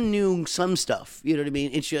 we even knew some stuff. You know what I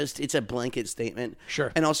mean? It's a blanket statement.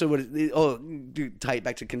 Sure. And also, tie it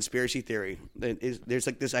back to conspiracy theory. There's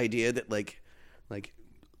like this idea that like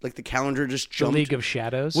the calendar just The jumped. League of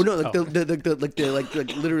Shadows. Well, no, like Oh. the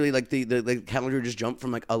literally like the calendar just jumped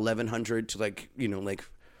from like 1100 to like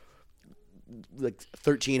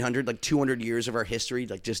 1300, like 200 years of our history,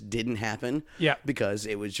 like just didn't happen. Yeah. Because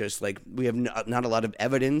it was just like, we have not a lot of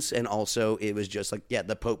evidence. And also it was just like,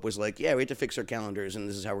 the Pope was like, yeah, we have to fix our calendars and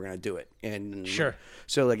this is how we're going to do it. And Sure.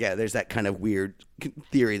 So like, there's that kind of weird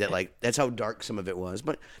theory that like, that's how dark some of it was.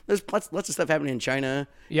 But there's lots of stuff happening in China,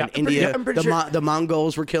 Yeah. in India. I'm pretty sure- The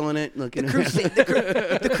Mongols were killing it. Like,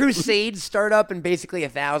 the Crusades start up in basically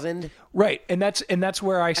 1000. Right, and that's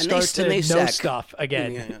where I start to know sack. stuff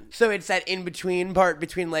again. Yeah. So it's that in between part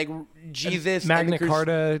between like Jesus Magna and the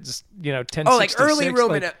Carta, just, 1066. Oh, like early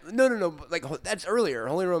Roman. like- No. Like that's earlier.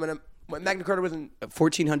 Holy Roman. Magna Carta wasn't.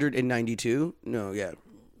 1492? No, yeah.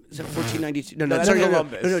 Is that 1492? No, that's sorry,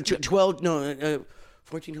 Columbus. no, 12, no,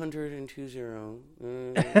 1420.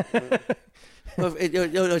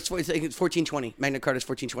 It's 1420. Magna Carta is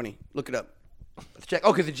 1420. Look it up. Let's check.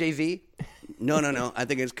 Oh, because of Jay Z. No. I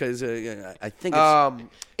think it's because I think it's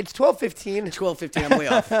It's 1215. 1215. I'm way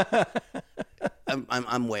off.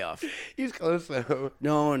 I'm way off. He's close though.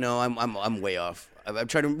 No, I'm way off. I'm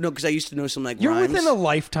trying to because I used to know some like You're rhymes. within a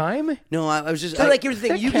lifetime. No, I was just So like here's the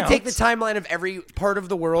thing: that you can take the counts. timeline of every part of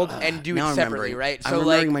the world and do now it I'm separately, remembering. right? I'm So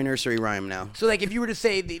remembering like, my nursery rhyme now. so like if you were to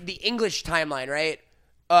say the English timeline, right?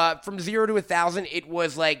 From 0 to 1000, it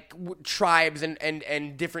was like tribes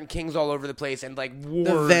and different kings all over the place and like wars.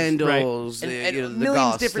 The Vandals, And the millions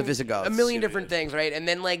Goths, different, the Visigoths. a million different things, right? And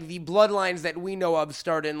then like the bloodlines that we know of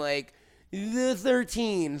start in like the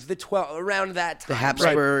 13s, the 12, around that time. The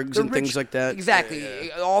Habsburgs The and things like that. Exactly.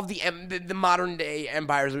 All of the modern day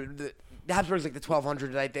empires. The Habsburgs like the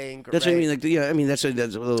 1200s, I think. That's what I right? mean. Like, that's where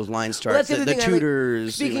those lines start. Well, that's the the other thing I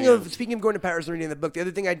Tudors. Like, speaking of going to Paris and reading the book, the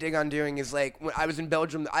other thing I dig on doing is like when I was in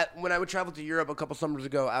Belgium. When I would travel to Europe a couple summers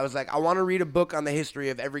ago, I was like, I want to read a book on the history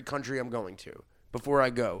of every country I'm going to before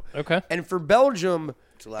I go. Okay. And for Belgium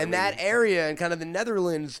a lot of and that reading. area and kind of the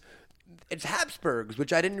Netherlands. It's Habsburgs,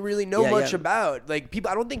 which I didn't really know Yeah, much yeah. about. Like people,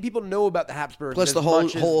 I don't think people know about the Habsburgs. Plus as the whole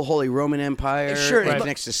much as- Holy Roman Empire, Sure, right but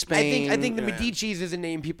next to Spain. I think the Yeah. Medicis is a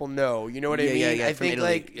name people know. You know what I Yeah, mean? yeah, yeah, I from think Italy,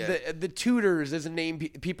 like yeah. the Tudors is a name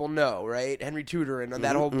people know, right? Henry Tudor and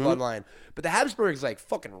that whole bloodline. But the Habsburgs like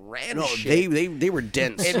fucking ran No, shit they were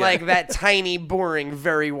dense. in like that tiny, boring,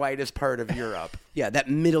 very whitest part of Europe. Yeah, that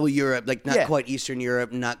middle Europe, like not Yeah. quite Eastern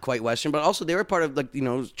Europe, not quite Western, but also they were part of like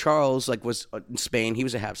Charles like was in Spain. He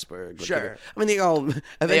was a Habsburg. Like, Sure. I mean, they all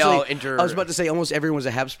eventually. all I was about to say almost everyone was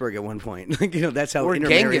a Habsburg at one point. Like that's how Or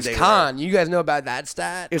intermarried Genghis they were. Khan. You guys know about that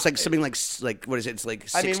stat? It's like something like what is it? It's like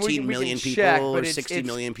I mean, 16 we million can people check, or but 60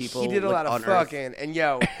 million people. He did a like, lot of on Earth. fucking, and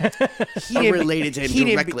yo, he I'm didn't related to him he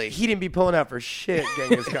didn't directly. he didn't be pulling out for shit,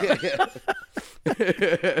 Genghis Khan.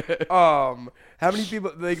 How many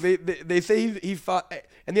people like they say he fought?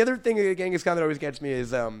 And the other thing that Genghis Khan that always gets me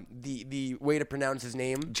is the way to pronounce his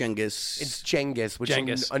name. Genghis. It's Genghis, which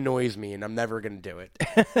Genghis. annoys me, and I'm never gonna do it.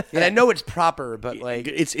 And I know it's proper, but like,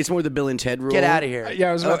 it's more the Bill and Ted rule. get out of here. Yeah,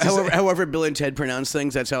 I was about to say. However Bill and Ted pronounce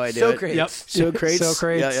things, that's how I do Socrates. it. Yep. Socrates.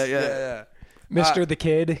 Socrates. Yeah. Yeah. Mr. the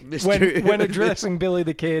Kid. Mr. When addressing Billy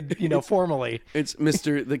the Kid, formally. It's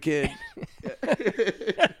Mr. the Kid.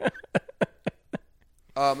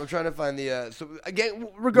 I'm trying to find the. So again,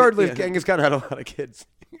 regardless, Yeah. Genghis Khan had a lot of kids.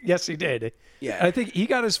 Yes, he did. Yeah. I think he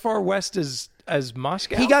got as far west as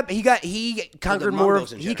Moscow. He conquered more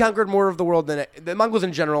Mongols of in he general. conquered more of the world than the Mongols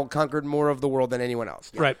in general conquered more of the world than anyone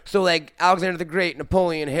else. Right. So like Alexander the Great,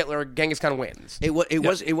 Napoleon, Hitler, Genghis Khan wins. It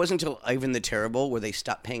wasn't until Ivan the Terrible where they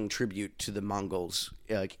stopped paying tribute to the Mongols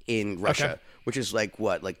in Russia, Okay. which is like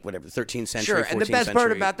whatever 13th century. Sure, and the 14th best part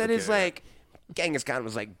century. about that is Okay. like Genghis Khan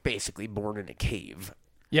was like basically born in a cave.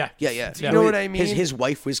 Yeah. Yeah. You know what I mean? His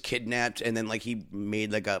wife was kidnapped, and then like he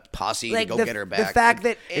made like a posse Like, to go the- get her the back. fact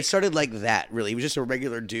Like, that it started like that, really, he was just a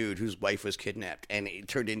regular dude whose wife was kidnapped, and it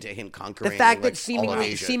turned into him conquering. The fact like, that all of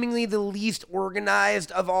Asia. seemingly the least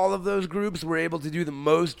organized of all of those groups were able to do the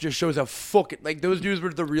most just shows how fucking like those dudes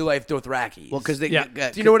were the real life Dothrakis. Well, because they, Yeah.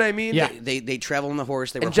 do you know what I mean? Yeah. they travel on the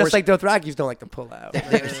horse. They were And just horse, like Dothrakis don't like to pull out.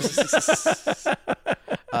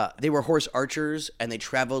 they were horse archers, and they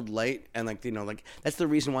traveled light, and like like that's the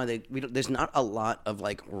reason why there's not a lot of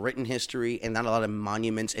like written history and not a lot of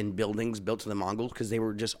monuments and buildings built to the Mongols because they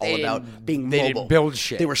were just all about being they mobile. didn't build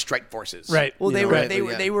shit. They were strike forces. Right. Well, You they know, were, right? they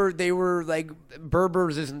Yeah. were, they were like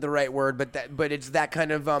Berbers isn't the right word, but it's that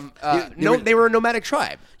kind of they they were a nomadic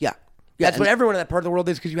tribe. Yeah. That's what and- everyone in that part of the world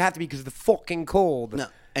is because you have to be because of the fucking cold. No.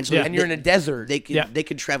 And so and you're in a desert. They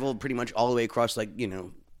could travel pretty much all the way across, like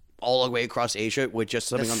all the way across Asia with just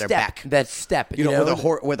something on their back. That step. You know,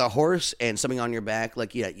 with a horse and something on your back,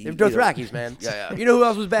 like They're Dothrakis, man. Yeah. You know who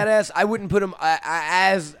else was badass? I wouldn't put him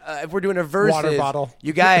as if we're doing a versus. Water bottle.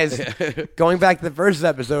 You guys, going back to the first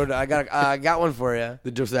episode, I got one for you.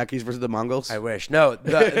 The Dothrakis versus the Mongols. I wish. No,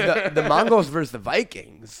 the Mongols versus the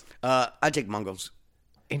Vikings. I'd take Mongols.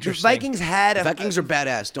 The Interesting. Vikings had a Vikings are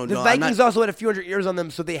badass. The Vikings also had a few hundred years on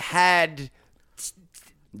them, so they had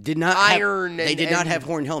did not iron They and- did not and- have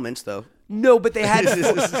horn helmets, though. no, but they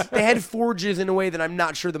had forges in a way that I'm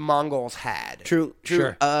not sure the Mongols had. True.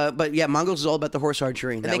 Sure. But yeah, Mongols is all about the horse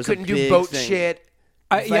archery. And that they was couldn't a do big boat thing. shit.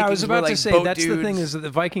 Yeah, I Vikings was were about like to say boat that's the thing dudes. is that the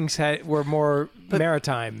Vikings were more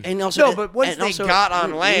maritime. And also, No, but once and they also- got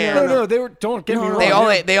on land- no, they were. Don't get me wrong.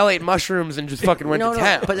 They all ate mushrooms and just fucking went No, to no,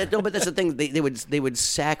 town. but that's the thing. They would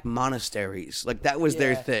sack monasteries. Like that was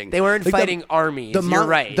their thing. They weren't Like, fighting armies. The You're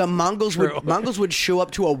right. The Mongols would show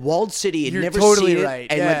up to a walled city and You're never totally seen it, right,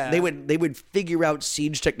 and yeah. like, they would figure out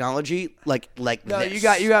siege technology like No, this.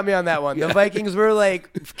 you got me on that one. The Vikings were like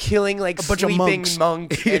killing like A bunch of sleeping monks.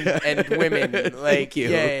 monks and women. Like, Thank you.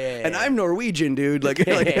 Yeah. And I'm Norwegian, dude. Like,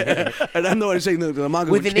 and I'm the one saying the Mongols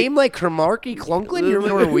with would a name like Cromarty Clunklin, you're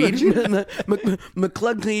Norwegian.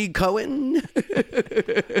 McClugney Cohen.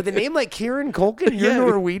 With a name like Kieran Culkin, you're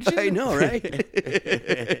Norwegian. I know, right?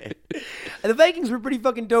 And the Vikings were pretty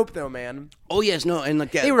fucking dope, though, man. Oh yes, no, and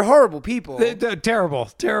like They were horrible people. They're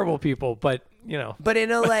terrible people. But But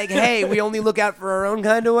in a like, hey, we only look out for our own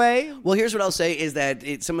kind of way. Well, here's what I'll say is that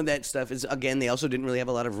some of that stuff is, again, they also didn't really have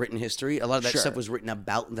a lot of written history. A lot of that stuff was written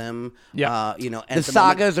about them. Yeah. And The at moment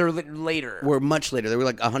sagas are later. were much later. They were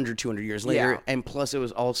like 100, 200 years later. Yeah. And plus it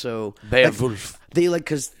was also... Beowulf. They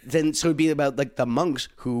because then so it'd be about like the monks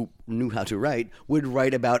who knew how to write would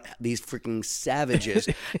write about these freaking savages.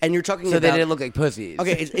 And you're talking So about... they didn't look like pussies.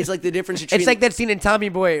 Okay, it's like the difference between... It's like that scene in Tommy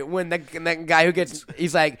Boy when that guy who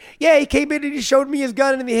he's like, yeah, he came in and he showed me his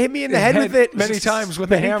gun and he hit me in the head with it many times with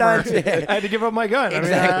Many a hammer. times, yeah. I had to give up my gun. I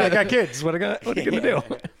mean, I got kids. What are you gonna do?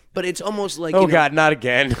 But it's almost like... Oh God, not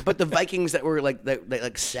again. But the Vikings that were like that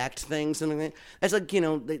like sacked things and like that's like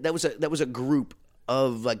that was a group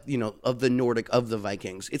of like of the Nordic of the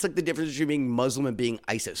Vikings. It's like the difference between being Muslim and being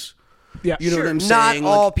ISIS. Yeah, You know what I'm Not saying?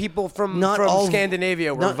 all Like, people from not all-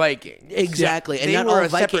 Scandinavia were not- Vikings. Exactly, Yeah. and They not were all a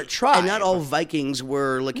separate tribe. and not all Vikings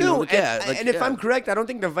were like No, like, and if I'm correct, I don't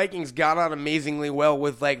think the Vikings got on amazingly well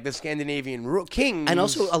with like the Scandinavian kings. and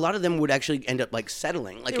also a lot of them would actually end up like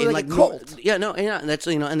settling like They in were like like a cult. and that's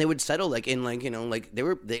and they would settle like in like like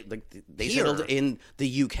they Here. settled in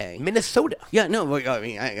the UK. Minnesota. Yeah, no, well, I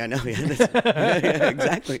mean, I know, yeah,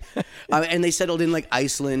 exactly. And they settled in like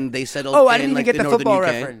Iceland. They settled. Oh, I in, didn't even like, get the northern football UK.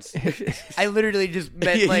 reference. I literally just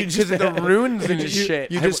meant You like just because of the runes and you-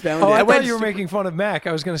 shit. you just found Oh, it. I went thought you were to- making fun of Mac.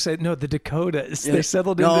 I was going to say no. The Dakotas. They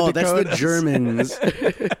settled in No, the that's Dakotas. the Germans.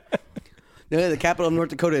 No, the capital of North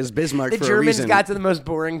Dakota is Bismarck The for a Germans reason. got to the most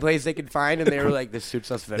boring place they could find, and they were like, "This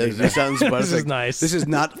suits us very This well. sounds This is nice. This is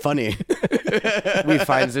not funny. We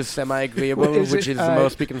find this semi-agreeable, Is which it, is the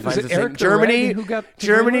most we can is find. it This thing. Eric the Germany, Red who got to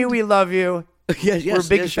Germany, Greenland? we love you. yes, We're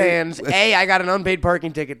big sure. fans. A, I got an unpaid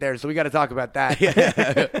parking ticket there, so we got to talk about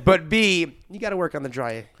that. But B, you got to work on the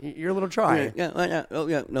dry. You're a little dry. Yeah. Oh,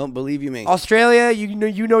 yeah. No, believe you me. Australia,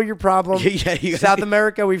 you know your problem. Yeah, you- South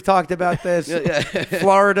America, we've talked about this.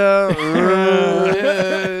 Florida,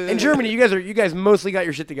 and Germany, you guys mostly got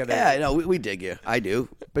your shit together. Yeah, no, we dig you. I do.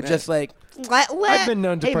 But just like I've been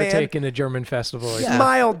known to hey, man, partake in a German festival. Yeah.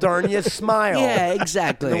 smile, darn you, smile. Yeah,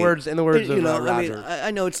 exactly. In the words of I mean, Roger.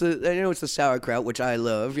 I know it's the sauerkraut, which I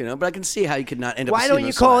love, but I can see how you could not end up. Why don't receiving you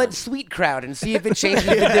a call smile. it sweet crowd and see if it changes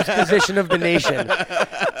the disposition of the nation?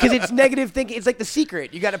 Because it's negative thinking. It's like The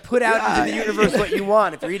Secret. You got to put out into the universe what you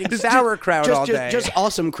want. If you're eating sauerkraut all day, just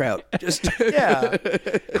awesome kraut, just yeah,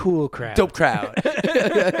 Cool crowd. dope crowd.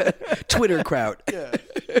 Twitter kraut.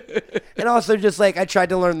 And also, just like I tried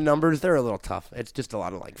to learn the numbers, they're a little tough. It's just a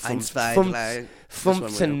lot of like Eins, zwei, drei.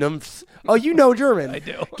 fumps and numps. Oh, you know German. I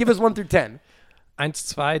do. Give us 1 through 10. 1,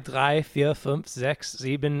 2, 3, 4, 5, 6,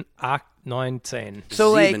 7, 8, 9, 10.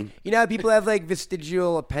 So like, Sieben. you know how people have like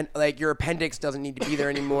vestigial like your appendix doesn't need to be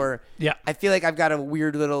there anymore. Yeah. I feel like I've got a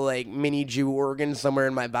weird little like mini Jew organ somewhere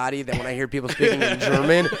in my body that when I hear people speaking in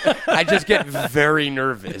German, I just get very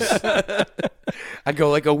nervous. I go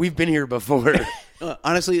like, "Oh, we've been here before."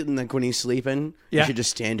 Honestly, like when he's sleeping, Yeah. you should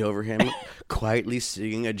just stand over him, quietly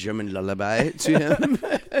singing a German lullaby to him.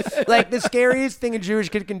 Like the scariest thing a Jewish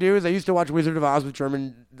kid can do is I used to watch Wizard of Oz with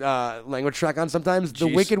German language track on sometimes. The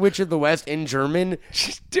Jeez. Wicked Witch of the West in German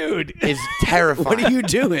Dude, is terrifying. What are you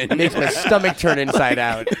doing? Makes my stomach turn inside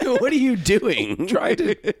out. What are you doing? trying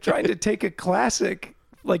to take a classic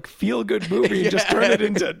like feel good movie and just turn it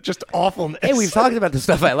into just awfulness. Hey, we've talked about the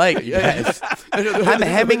stuff I like, you guys. I'm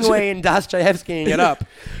Hemingway and Dostoevskying it up.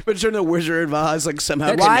 But turn the Wizard of Oz like somehow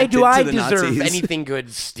Why connected do I to the deserve Nazis. anything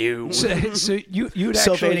good, Stu? So you'd actually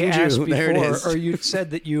Self-hating asked Jew. There it before, is. or you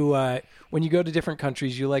said that you when you go to different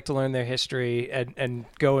countries, you like to learn their history and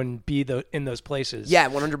go and be in those places. Yeah,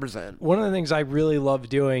 100%. One of the things I really love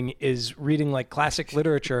doing is reading like classic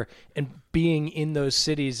literature and being in those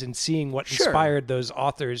cities and seeing what Sure. inspired those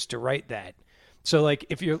authors to write that. So like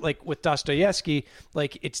if you're like with Dostoevsky,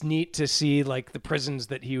 like it's neat to see like the prisons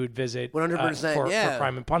that he would visit 100%, for yeah.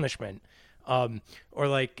 Crime and Punishment. Or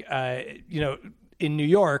like in New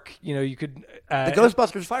York, you could The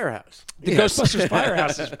Ghostbusters Firehouse. the Ghostbusters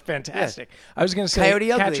Firehouse is fantastic. I was going to say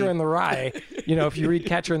Coyote Ugly. Catcher in the Rye. If you read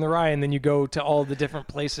Catcher in the Rye and then you go to all the different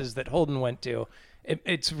places that Holden went to,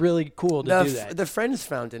 it's really cool to do that. The Friends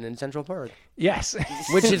Fountain in Central Park, Yes.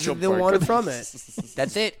 which is the one from it.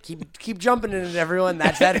 That's it. Keep jumping in it, everyone.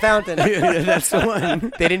 That's that fountain. That's the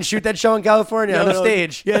one. They didn't shoot that show in California on the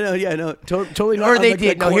stage. No. Totally not. Or on they the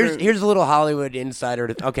did. No, corner. here's a little Hollywood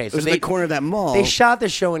insider. Okay, It so was they the corner of that mall. They shot the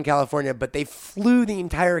show in California, but they flew the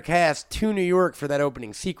entire cast to New York for that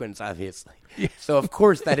opening sequence, obviously. So, of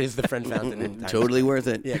course, that is the Friends Fountain. in Times Totally worth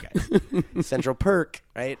it. Yeah, guys. Central Perk,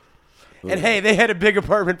 right? And hey, they had a big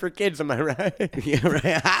apartment for kids, am I right? Yeah,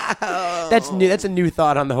 right. That's new. That's a new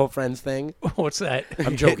thought on the whole Friends thing. What's that?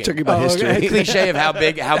 I'm joking. Talking about Oh, okay. history. Cliche of how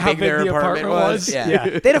big big their the apartment was.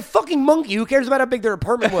 Yeah. They had a fucking monkey. Who cares about how big their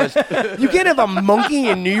apartment was? You can't have a monkey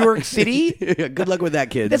in New York City. Good luck with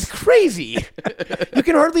that, kids. That's crazy. You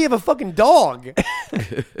can hardly have a fucking dog.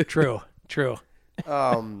 True.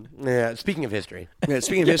 Yeah. Speaking of history, Yeah,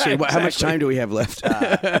 speaking of history, how much time do we have left?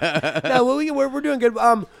 no, well, we're doing good.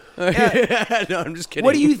 no, I'm just kidding.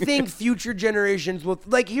 What do you think future generations will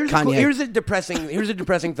like? Here's Kanye. here's a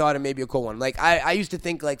depressing thought and maybe a cool one. Like I used to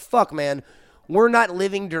think like fuck man, we're not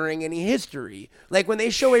living during any history. Like when they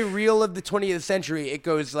show a reel of the 20th century, it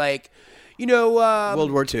goes like,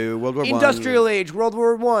 World War II, World War Industrial Age, World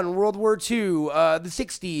War I, World War II, the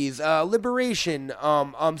 60s, liberation,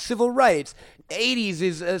 civil rights. 80s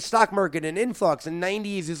is stock market and influx, and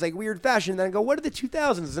 90s is like weird fashion. And then I go, what are the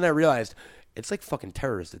 2000s? And I realized it's like fucking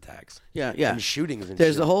terrorist attacks. Yeah. And shootings and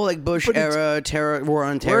There's shit. the whole like Bush But it's- era terror, war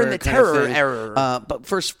on terror. We're in the kind of terror thing. era. But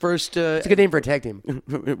first, It's a good name for a tag team.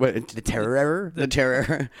 what, The terror error? the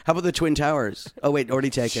terror. How about the Twin Towers? Oh wait, already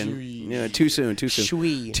taken. Yeah, too soon.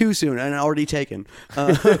 Shui. Too soon, and already taken.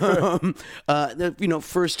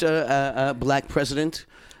 First black president.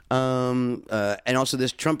 And also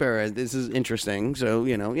this Trump era. This is interesting. So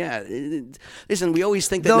listen, we always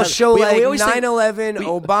think that They'll show we like always think- 9/11,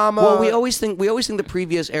 Obama. Well, we always think the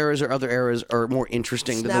previous eras or other eras are more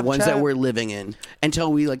interesting than the ones that Snapchat. we're living in.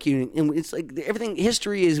 Until we and it's like everything.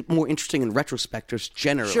 History is more interesting in retrospect, just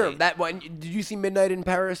generally. Sure, that one. Did you see Midnight in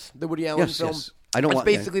Paris, the Woody Allen Yes, film? yes. I don't That's want-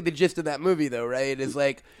 basically the gist of that movie, though, right? It's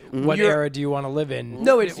like What you're- era do you want to live in?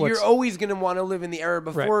 No, it's What's- you're always going to want to live in the era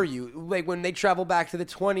before Right. you. Like when they travel back to the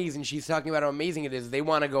 20s and she's talking about how amazing it is, they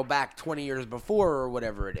want to go back 20 years before or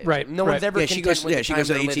whatever it is. Right, No one's right. ever Yeah, she content goes. with Yeah, the she time goes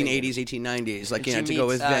to the they're living in. 1880s, 1890s, like And she to go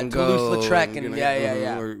meets, with Van Toulouse-Lautrec Gogh. and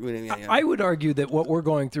yeah. I would argue that what we're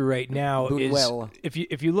going through right now is Buñuel.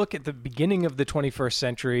 if you look at the beginning of the 21st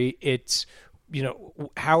century, it's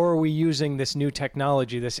how are we using this new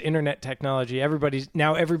technology, this internet technology? Everybody's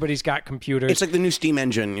got computers. It's like the new steam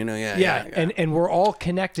engine, Yeah, and we're all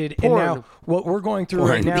connected. Porn. And now what we're going through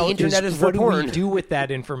right now The internet is for what do porn. we do with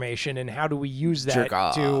that information, and how do we use that Jerk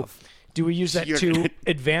off. do we use that to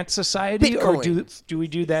advance society, or do we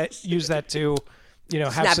use that to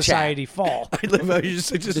have Snapchat. society fall? I love how you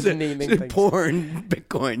just naming said things. porn,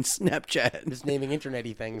 Bitcoin, Snapchat. Just naming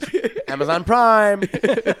internet-y things. Amazon Prime.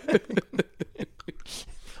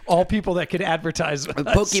 All people that could advertise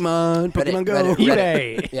Pokemon Go. Reddit.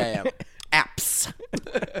 eBay. Yeah. Apps.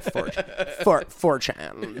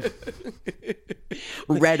 4chan.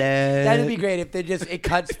 Reddit. That'd be great if it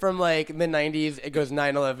cuts from like the 90s, it goes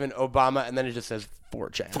 9/11, Obama, and then it just says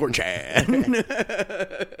 4chan.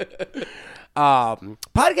 4chan.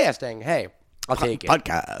 Podcasting, hey, I'll take it.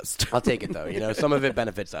 Podcast. I'll take it though. Some of it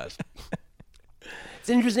benefits us. It's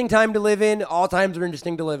an interesting time to live in. All times are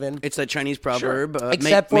interesting to live in. It's that Chinese proverb.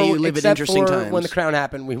 Except may for you live at interesting for times. when the crown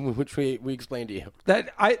happened, which we explained to you.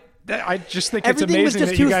 I just think it's Everything was amazing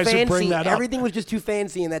just that too you guys fancy. would bring that up. Everything was just too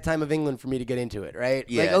fancy in that time of England for me to get into it, right?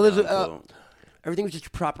 Yeah, like no, Elizabeth, cool. everything was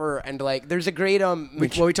just proper and like there's a great we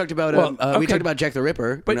talked about we talked about Jack the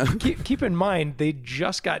Ripper. But keep in mind, they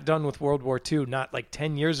just got done with World War II, not like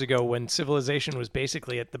 10 years ago when civilization was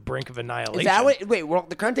basically at the brink of annihilation. Is that what? Wait,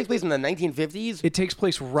 the crown takes place in the 1950s. It takes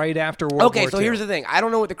place right after World War II. Okay, so here's the thing. I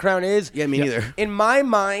don't know what the crown is. Yeah, me neither. In my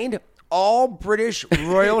mind, all British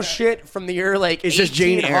royal shit from the year like It's just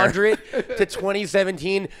Jane Eyre. 1800 to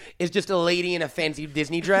 2017 is just a lady in a fancy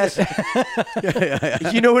Disney dress.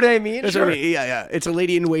 You know what I mean? That's what I mean. Yeah. It's a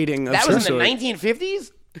lady in waiting. Of That some was in the sort.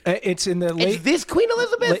 1950s? It's in the Is late. this Queen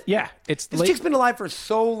Elizabeth? Yeah, it's This late. chick's been alive for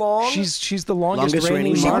so long. She's the longest, Longest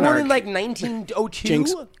reigning She born monarch. in like 1902.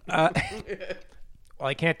 Jinx. Well,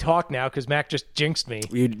 I can't talk now because Mac just jinxed me.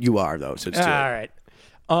 You are though. So it's All true. right.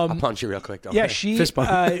 I'll punch you real quick though. Yeah, she Fist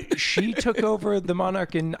bump. she took over the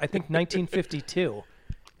monarch in I think 1952,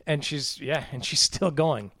 and she's still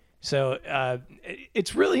going. So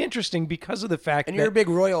it's really interesting because of the fact And that you're a big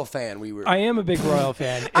royal fan. I am a big royal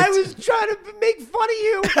fan. I It's- was trying to make fun of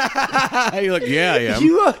you. You're like, yeah, I am.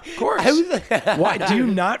 You, of course. Why do you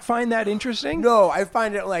not find that interesting? No, I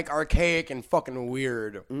find it like archaic and fucking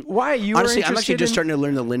weird. Why you Honestly, were I'm actually interested just in, starting to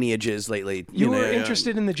learn the lineages lately. You know, were yeah.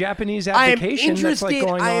 interested in the Japanese I am abdication that's interested. like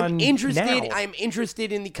going I am on interested. now. I am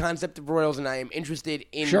interested in the concept of royals, and I am interested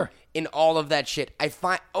in Sure. in all of that shit. I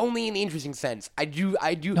find only in the interesting sense. I do.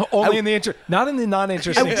 No, only I- in the not in the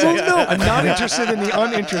non-interesting I- stuff. well, no. I'm not interested in the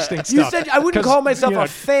uninteresting You stuff. said I wouldn't 'Cause, call myself you know, a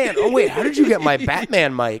fan. Oh wait, how did you get my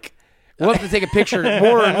Batman mic? We'll have to take a picture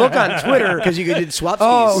more and look on Twitter. Because you did swap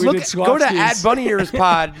Oh, skis. We look! did Go to swapskis.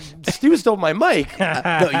 @BunnyEarsPod. Stu stole my mic.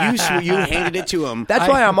 No, you handed it to him. That's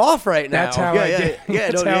why I'm off right now. That's how yeah, I yeah, do.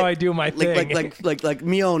 yeah. That's no, how yeah. I do my thing. Like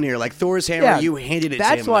Mjolnir, like Thor's hammer. Yeah, You handed it to him.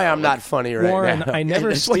 That's why though. I'm Like, not funny right Warren, now. I never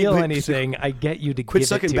that's why you steal quit- anything. I get you to Quit give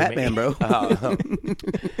sucking it to Batman, me. bro.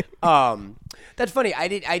 That's funny.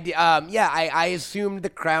 I assumed the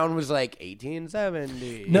crown was like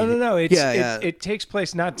 1870. No. It's, Yeah. It takes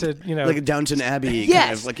place not to like a Downton Abbey. Yes.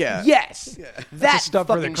 Kind of, like, yeah. Yes. That stuff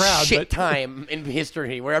for the fucking crowd, shit but- time in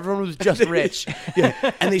history where everyone was just rich. Yeah.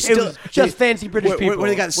 And they It still was just fancy British where, people where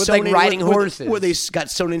they got with sewn like in, riding where, horses. where they got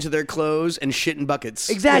sewn into their clothes and shit in buckets.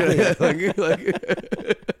 Exactly.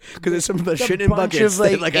 Because there's some of the shit a in bunch buckets. of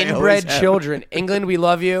like, that, I always inbred have. children. England, we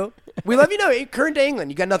love you. We love you. No, current day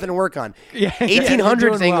England. You got nothing to work on. Yeah, you're 1800s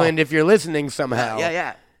doing well. England, if you're listening somehow.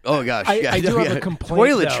 Yeah. Oh gosh. I do have yeah. a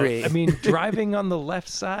complaint. Toiletry. Though. I mean, driving on the left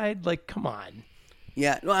side, like, come on.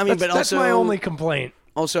 Yeah. No, I mean, but That's also my only complaint.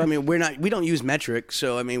 Also, I mean, we don't use metric,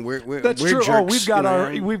 so I mean, we're That's we're true. jerks. We've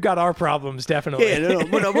got you know? we've got our problems definitely. Yeah, no,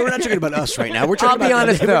 we're not talking about us right now. We're I'll talking be about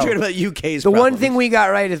honest, we're though. talking about UK's. The one problems. thing we got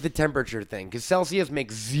right is the temperature thing, because Celsius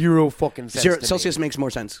makes zero fucking sense. to me. Celsius makes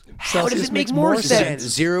more sense. How does Celsius it make makes more more sense?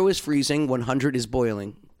 0 is freezing, 100 is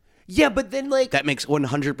boiling. Yeah, but then like, That makes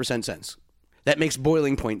 100% sense. That makes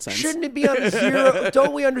boiling point sense. shouldn't it be on 0?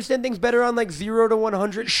 Don't we understand things better on like 0 to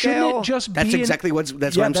 100 Shouldn't scale? it just That's be exactly what I'm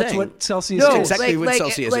that's saying. what Celsius No, is. exactly what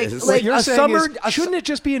Celsius is. What you're a saying summer, is, shouldn't it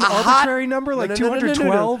just be an a hot- arbitrary number like No.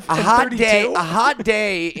 212 A and hot 32? day, a hot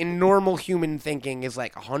day in normal human thinking is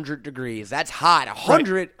like 100 degrees. That's hot.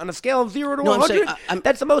 100 on a scale of 0 to No, I'm 100. saying, I'm-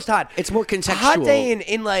 that's the most hot. It's more A hot contextual. day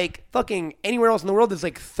in like fucking anywhere else in the world is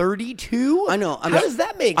like 32. I know. How does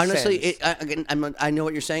that make honestly, sense? I know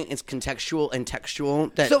what you're saying. It's contextual and textual.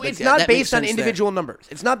 That, So like, it's that not makes based on sense there. individual numbers.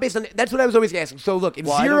 It's not based on. That's what I was always asking. So look, if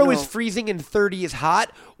Well, I 0 don't is know. freezing and 30 is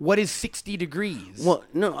hot, what is 60 degrees? Well,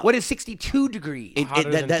 no. What is 62 degrees?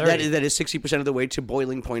 Hotter than that 30. is 60% of the way to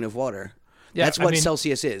boiling point of water. Yeah, That's I what mean-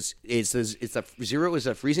 Celsius is. It's the 0 is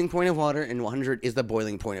the freezing point of water, and 100 is the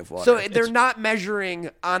boiling point of water. So they're not measuring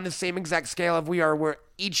on the same exact scale of we are, where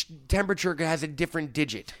each temperature has a different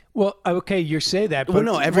digit. Well, okay, you say that, but well,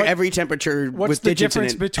 no, what- every temperature what's with the digits in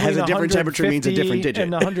difference it between has a different temperature means a different 150 digit.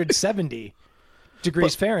 and 170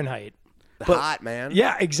 degrees Fahrenheit? Hot, man.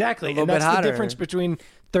 Yeah, exactly. little And bit that's hotter. the difference between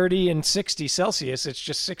 30 and 60 Celsius. It's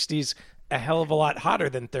just 60's a hell of a lot hotter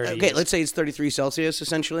than 30. Okay, let's say it's 33 Celsius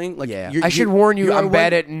essentially. Like, I should warn you, are I'm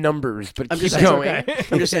bad at numbers, but I'm keep just going. okay.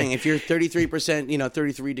 I'm just saying, if you're 33%,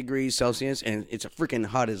 33 degrees Celsius, and it's a freaking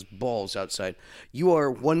hot as balls outside, you are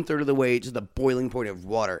 1/3 of the way to the boiling point of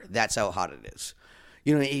water. That's how hot it is.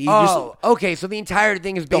 You know, you just, okay. So the entire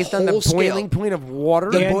thing is based on the whole boiling scale. point of water.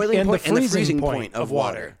 the And- boiling and point the and the freezing freezing point point of of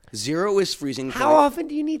water. 0 is freezing point. How often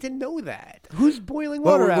do you need to know that? Who's boiling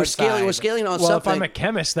Well, water we're outside? scaling. We're scaling on Well, if something. I'm a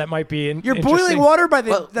chemist, that might be You're interesting. boiling water by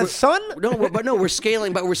the Well, sun? We're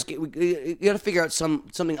scaling, but you got to figure out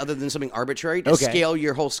something other than something arbitrary to Okay. scale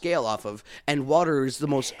your whole scale off of. And water is the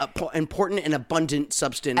most important and abundant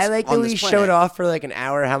substance. I like that on we this showed planet. off for like an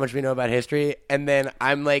hour how much we know about history, and then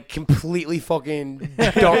I'm like completely fucking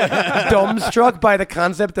dumbstruck by the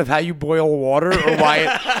concept of how you boil water or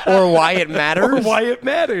why it matters. or why it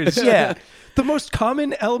matters. Yeah. The most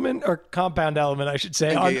common element or compound element, I should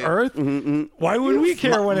say, on yeah. Earth. Why would we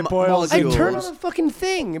care when it boils? I molecules. turn on the fucking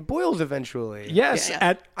thing. It boils eventually. Yes, Yeah, yeah.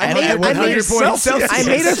 at I made 100 points Celsius. I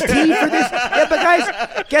made us tea for this. Yeah, but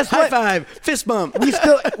guys, guess High what? five, fist bump. We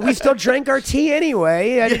still drank our tea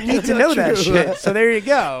anyway. I didn't need to know that shit. So there you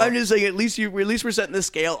go. I'm just saying, at least we're setting the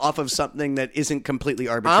scale off of something that isn't completely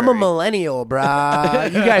arbitrary. I'm a millennial,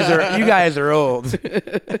 brah. You guys are old.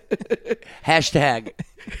 Hashtag.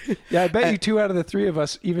 Yeah, I bet you 2 out of the 3 of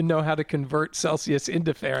us even know how to convert Celsius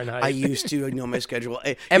into Fahrenheit. I used to know my schedule.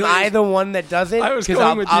 Am I the one that doesn't? I was 'Cause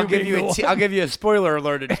going with I'll you give being you the I'll give you a spoiler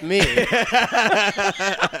alert. It's me.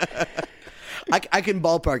 I can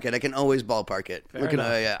ballpark it. I can always ballpark it.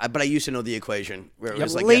 But I used to know the equation. Where it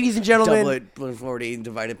was like, Ladies and gentlemen, double it, 140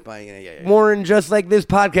 divided by Warren, just like this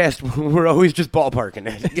podcast, we're always just ballparking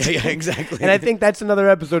it. yeah, exactly. And I think that's another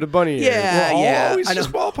episode of Bunny Ears. Yeah, We're yeah. always I know.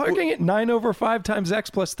 just ballparking it. 9/5 times x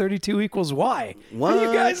plus 32 equals y. What? How do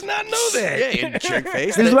you guys not know that? Yeah, you jerk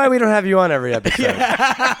face. This is why we don't have you on every episode.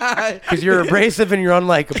 Because you're abrasive and you're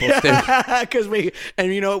unlikable, Stu. Because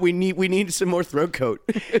and you know what, we need some more throat coat.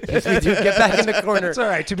 Yes, we do. Get back in the corner. It's all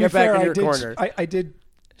right. To be Get back fair, in your corner. I did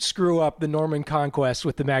screw up the Norman Conquest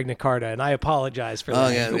with the Magna Carta, and I apologize for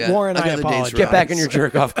that. yeah, yeah. Warren, I've I got the dates apologize. Get back in your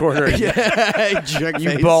jerk off corner. Jerk You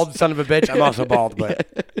face. bald son of a bitch. I'm also bald, but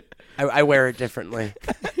I wear it differently.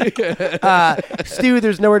 Stu,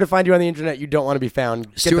 there's nowhere to find you on the internet. You don't want to be found.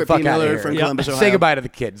 Get the Stuart fuck P. out of Miller here. from Columbus, Ohio. Say goodbye to the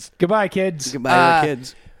kids. Goodbye, kids. Goodbye to our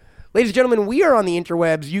kids. Ladies and gentlemen, we are on the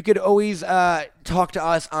interwebs. You could always talk to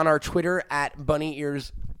us on our Twitter at Bunny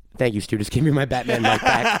Ears. Thank you, Stu. Just give me my Batman mic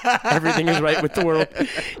back. Everything is right with the world.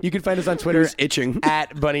 You can find us on Twitter Who's itching?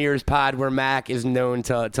 at Bunny Ears Pod, where Mac is known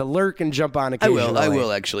to lurk and jump on I occasionally.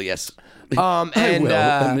 will actually, yes. And I will.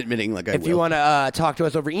 I'm admitting like I if will. you want to talk to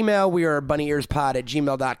us over email, we are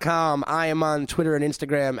bunnyearspod@gmail.com. I am on Twitter and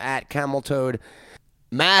Instagram at CamelToad.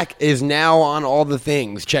 Mac is now on all the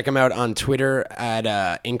things. Check him out on Twitter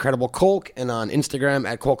at Incredible Colk and on Instagram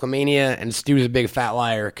at Colkomania. And Stu's a big fat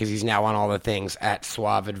liar because he's now on all the things at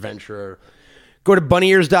Suave Adventurer. Go to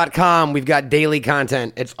bunnyears.com. We've got daily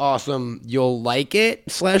content. It's awesome. You'll like it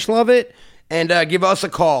 / love it. And give us a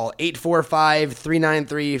call,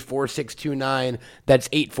 845-393-4629. That's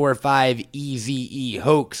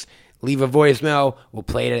 845-EZE-HOAX. Leave a voicemail. We'll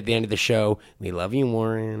play it at the end of the show. We love you,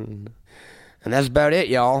 Warren. And that's about it,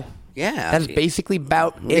 y'all. Yeah. That's basically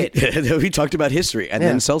about it. We talked about history and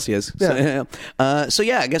then Celsius. Yeah. So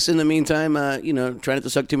yeah, I guess in the meantime, try not to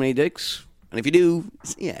suck too many dicks. And if you do,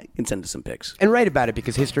 yeah, you can send us some pics. And write about it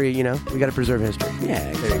because history, we got to preserve history.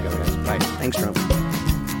 Yeah, There you go, guys. Bye. Thanks, Trump.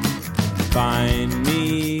 Find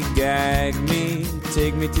me, gag me,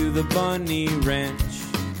 take me to the bunny ranch.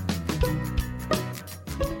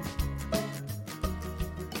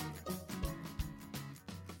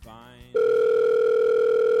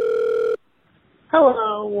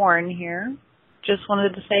 Hello, Warren here. Just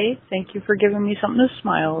wanted to say thank you for giving me something to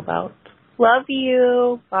smile about. Love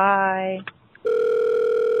you. Bye.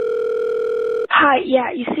 Hi,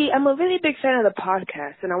 yeah, you see, I'm a really big fan of the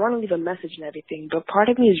podcast, and I want to leave a message and everything, but part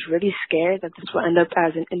of me is really scared that this will end up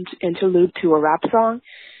as an interlude to a rap song,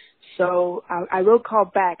 so I will call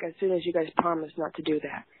back as soon as you guys promise not to do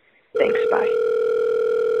that. Thanks, bye.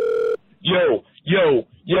 Yo,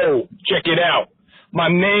 check it out. My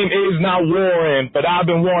name is not Warren, but I've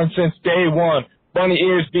been Warren since day one. Bunny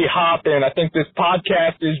ears be hopping. I think this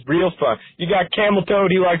podcast is real fun. You got Camel Toad,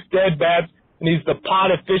 he likes dead bats, and he's the pot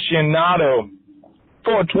aficionado.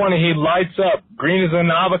 420, he lights up, green as an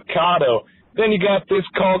avocado. Then you got this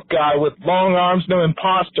cult guy with long arms, no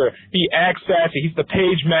imposter. He acts sassy, he's the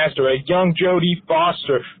page master, a young Jodie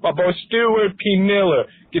Foster. My boy Stuart P. Miller,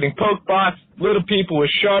 getting poked by little people with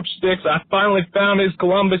sharp sticks. I finally found his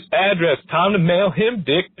Columbus address. Time to mail him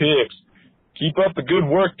dick pics. Keep up the good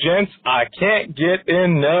work, gents. I can't get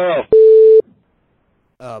enough.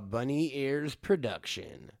 A Bunny Ears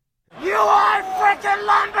production. You are freaking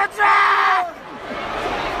lumberjack!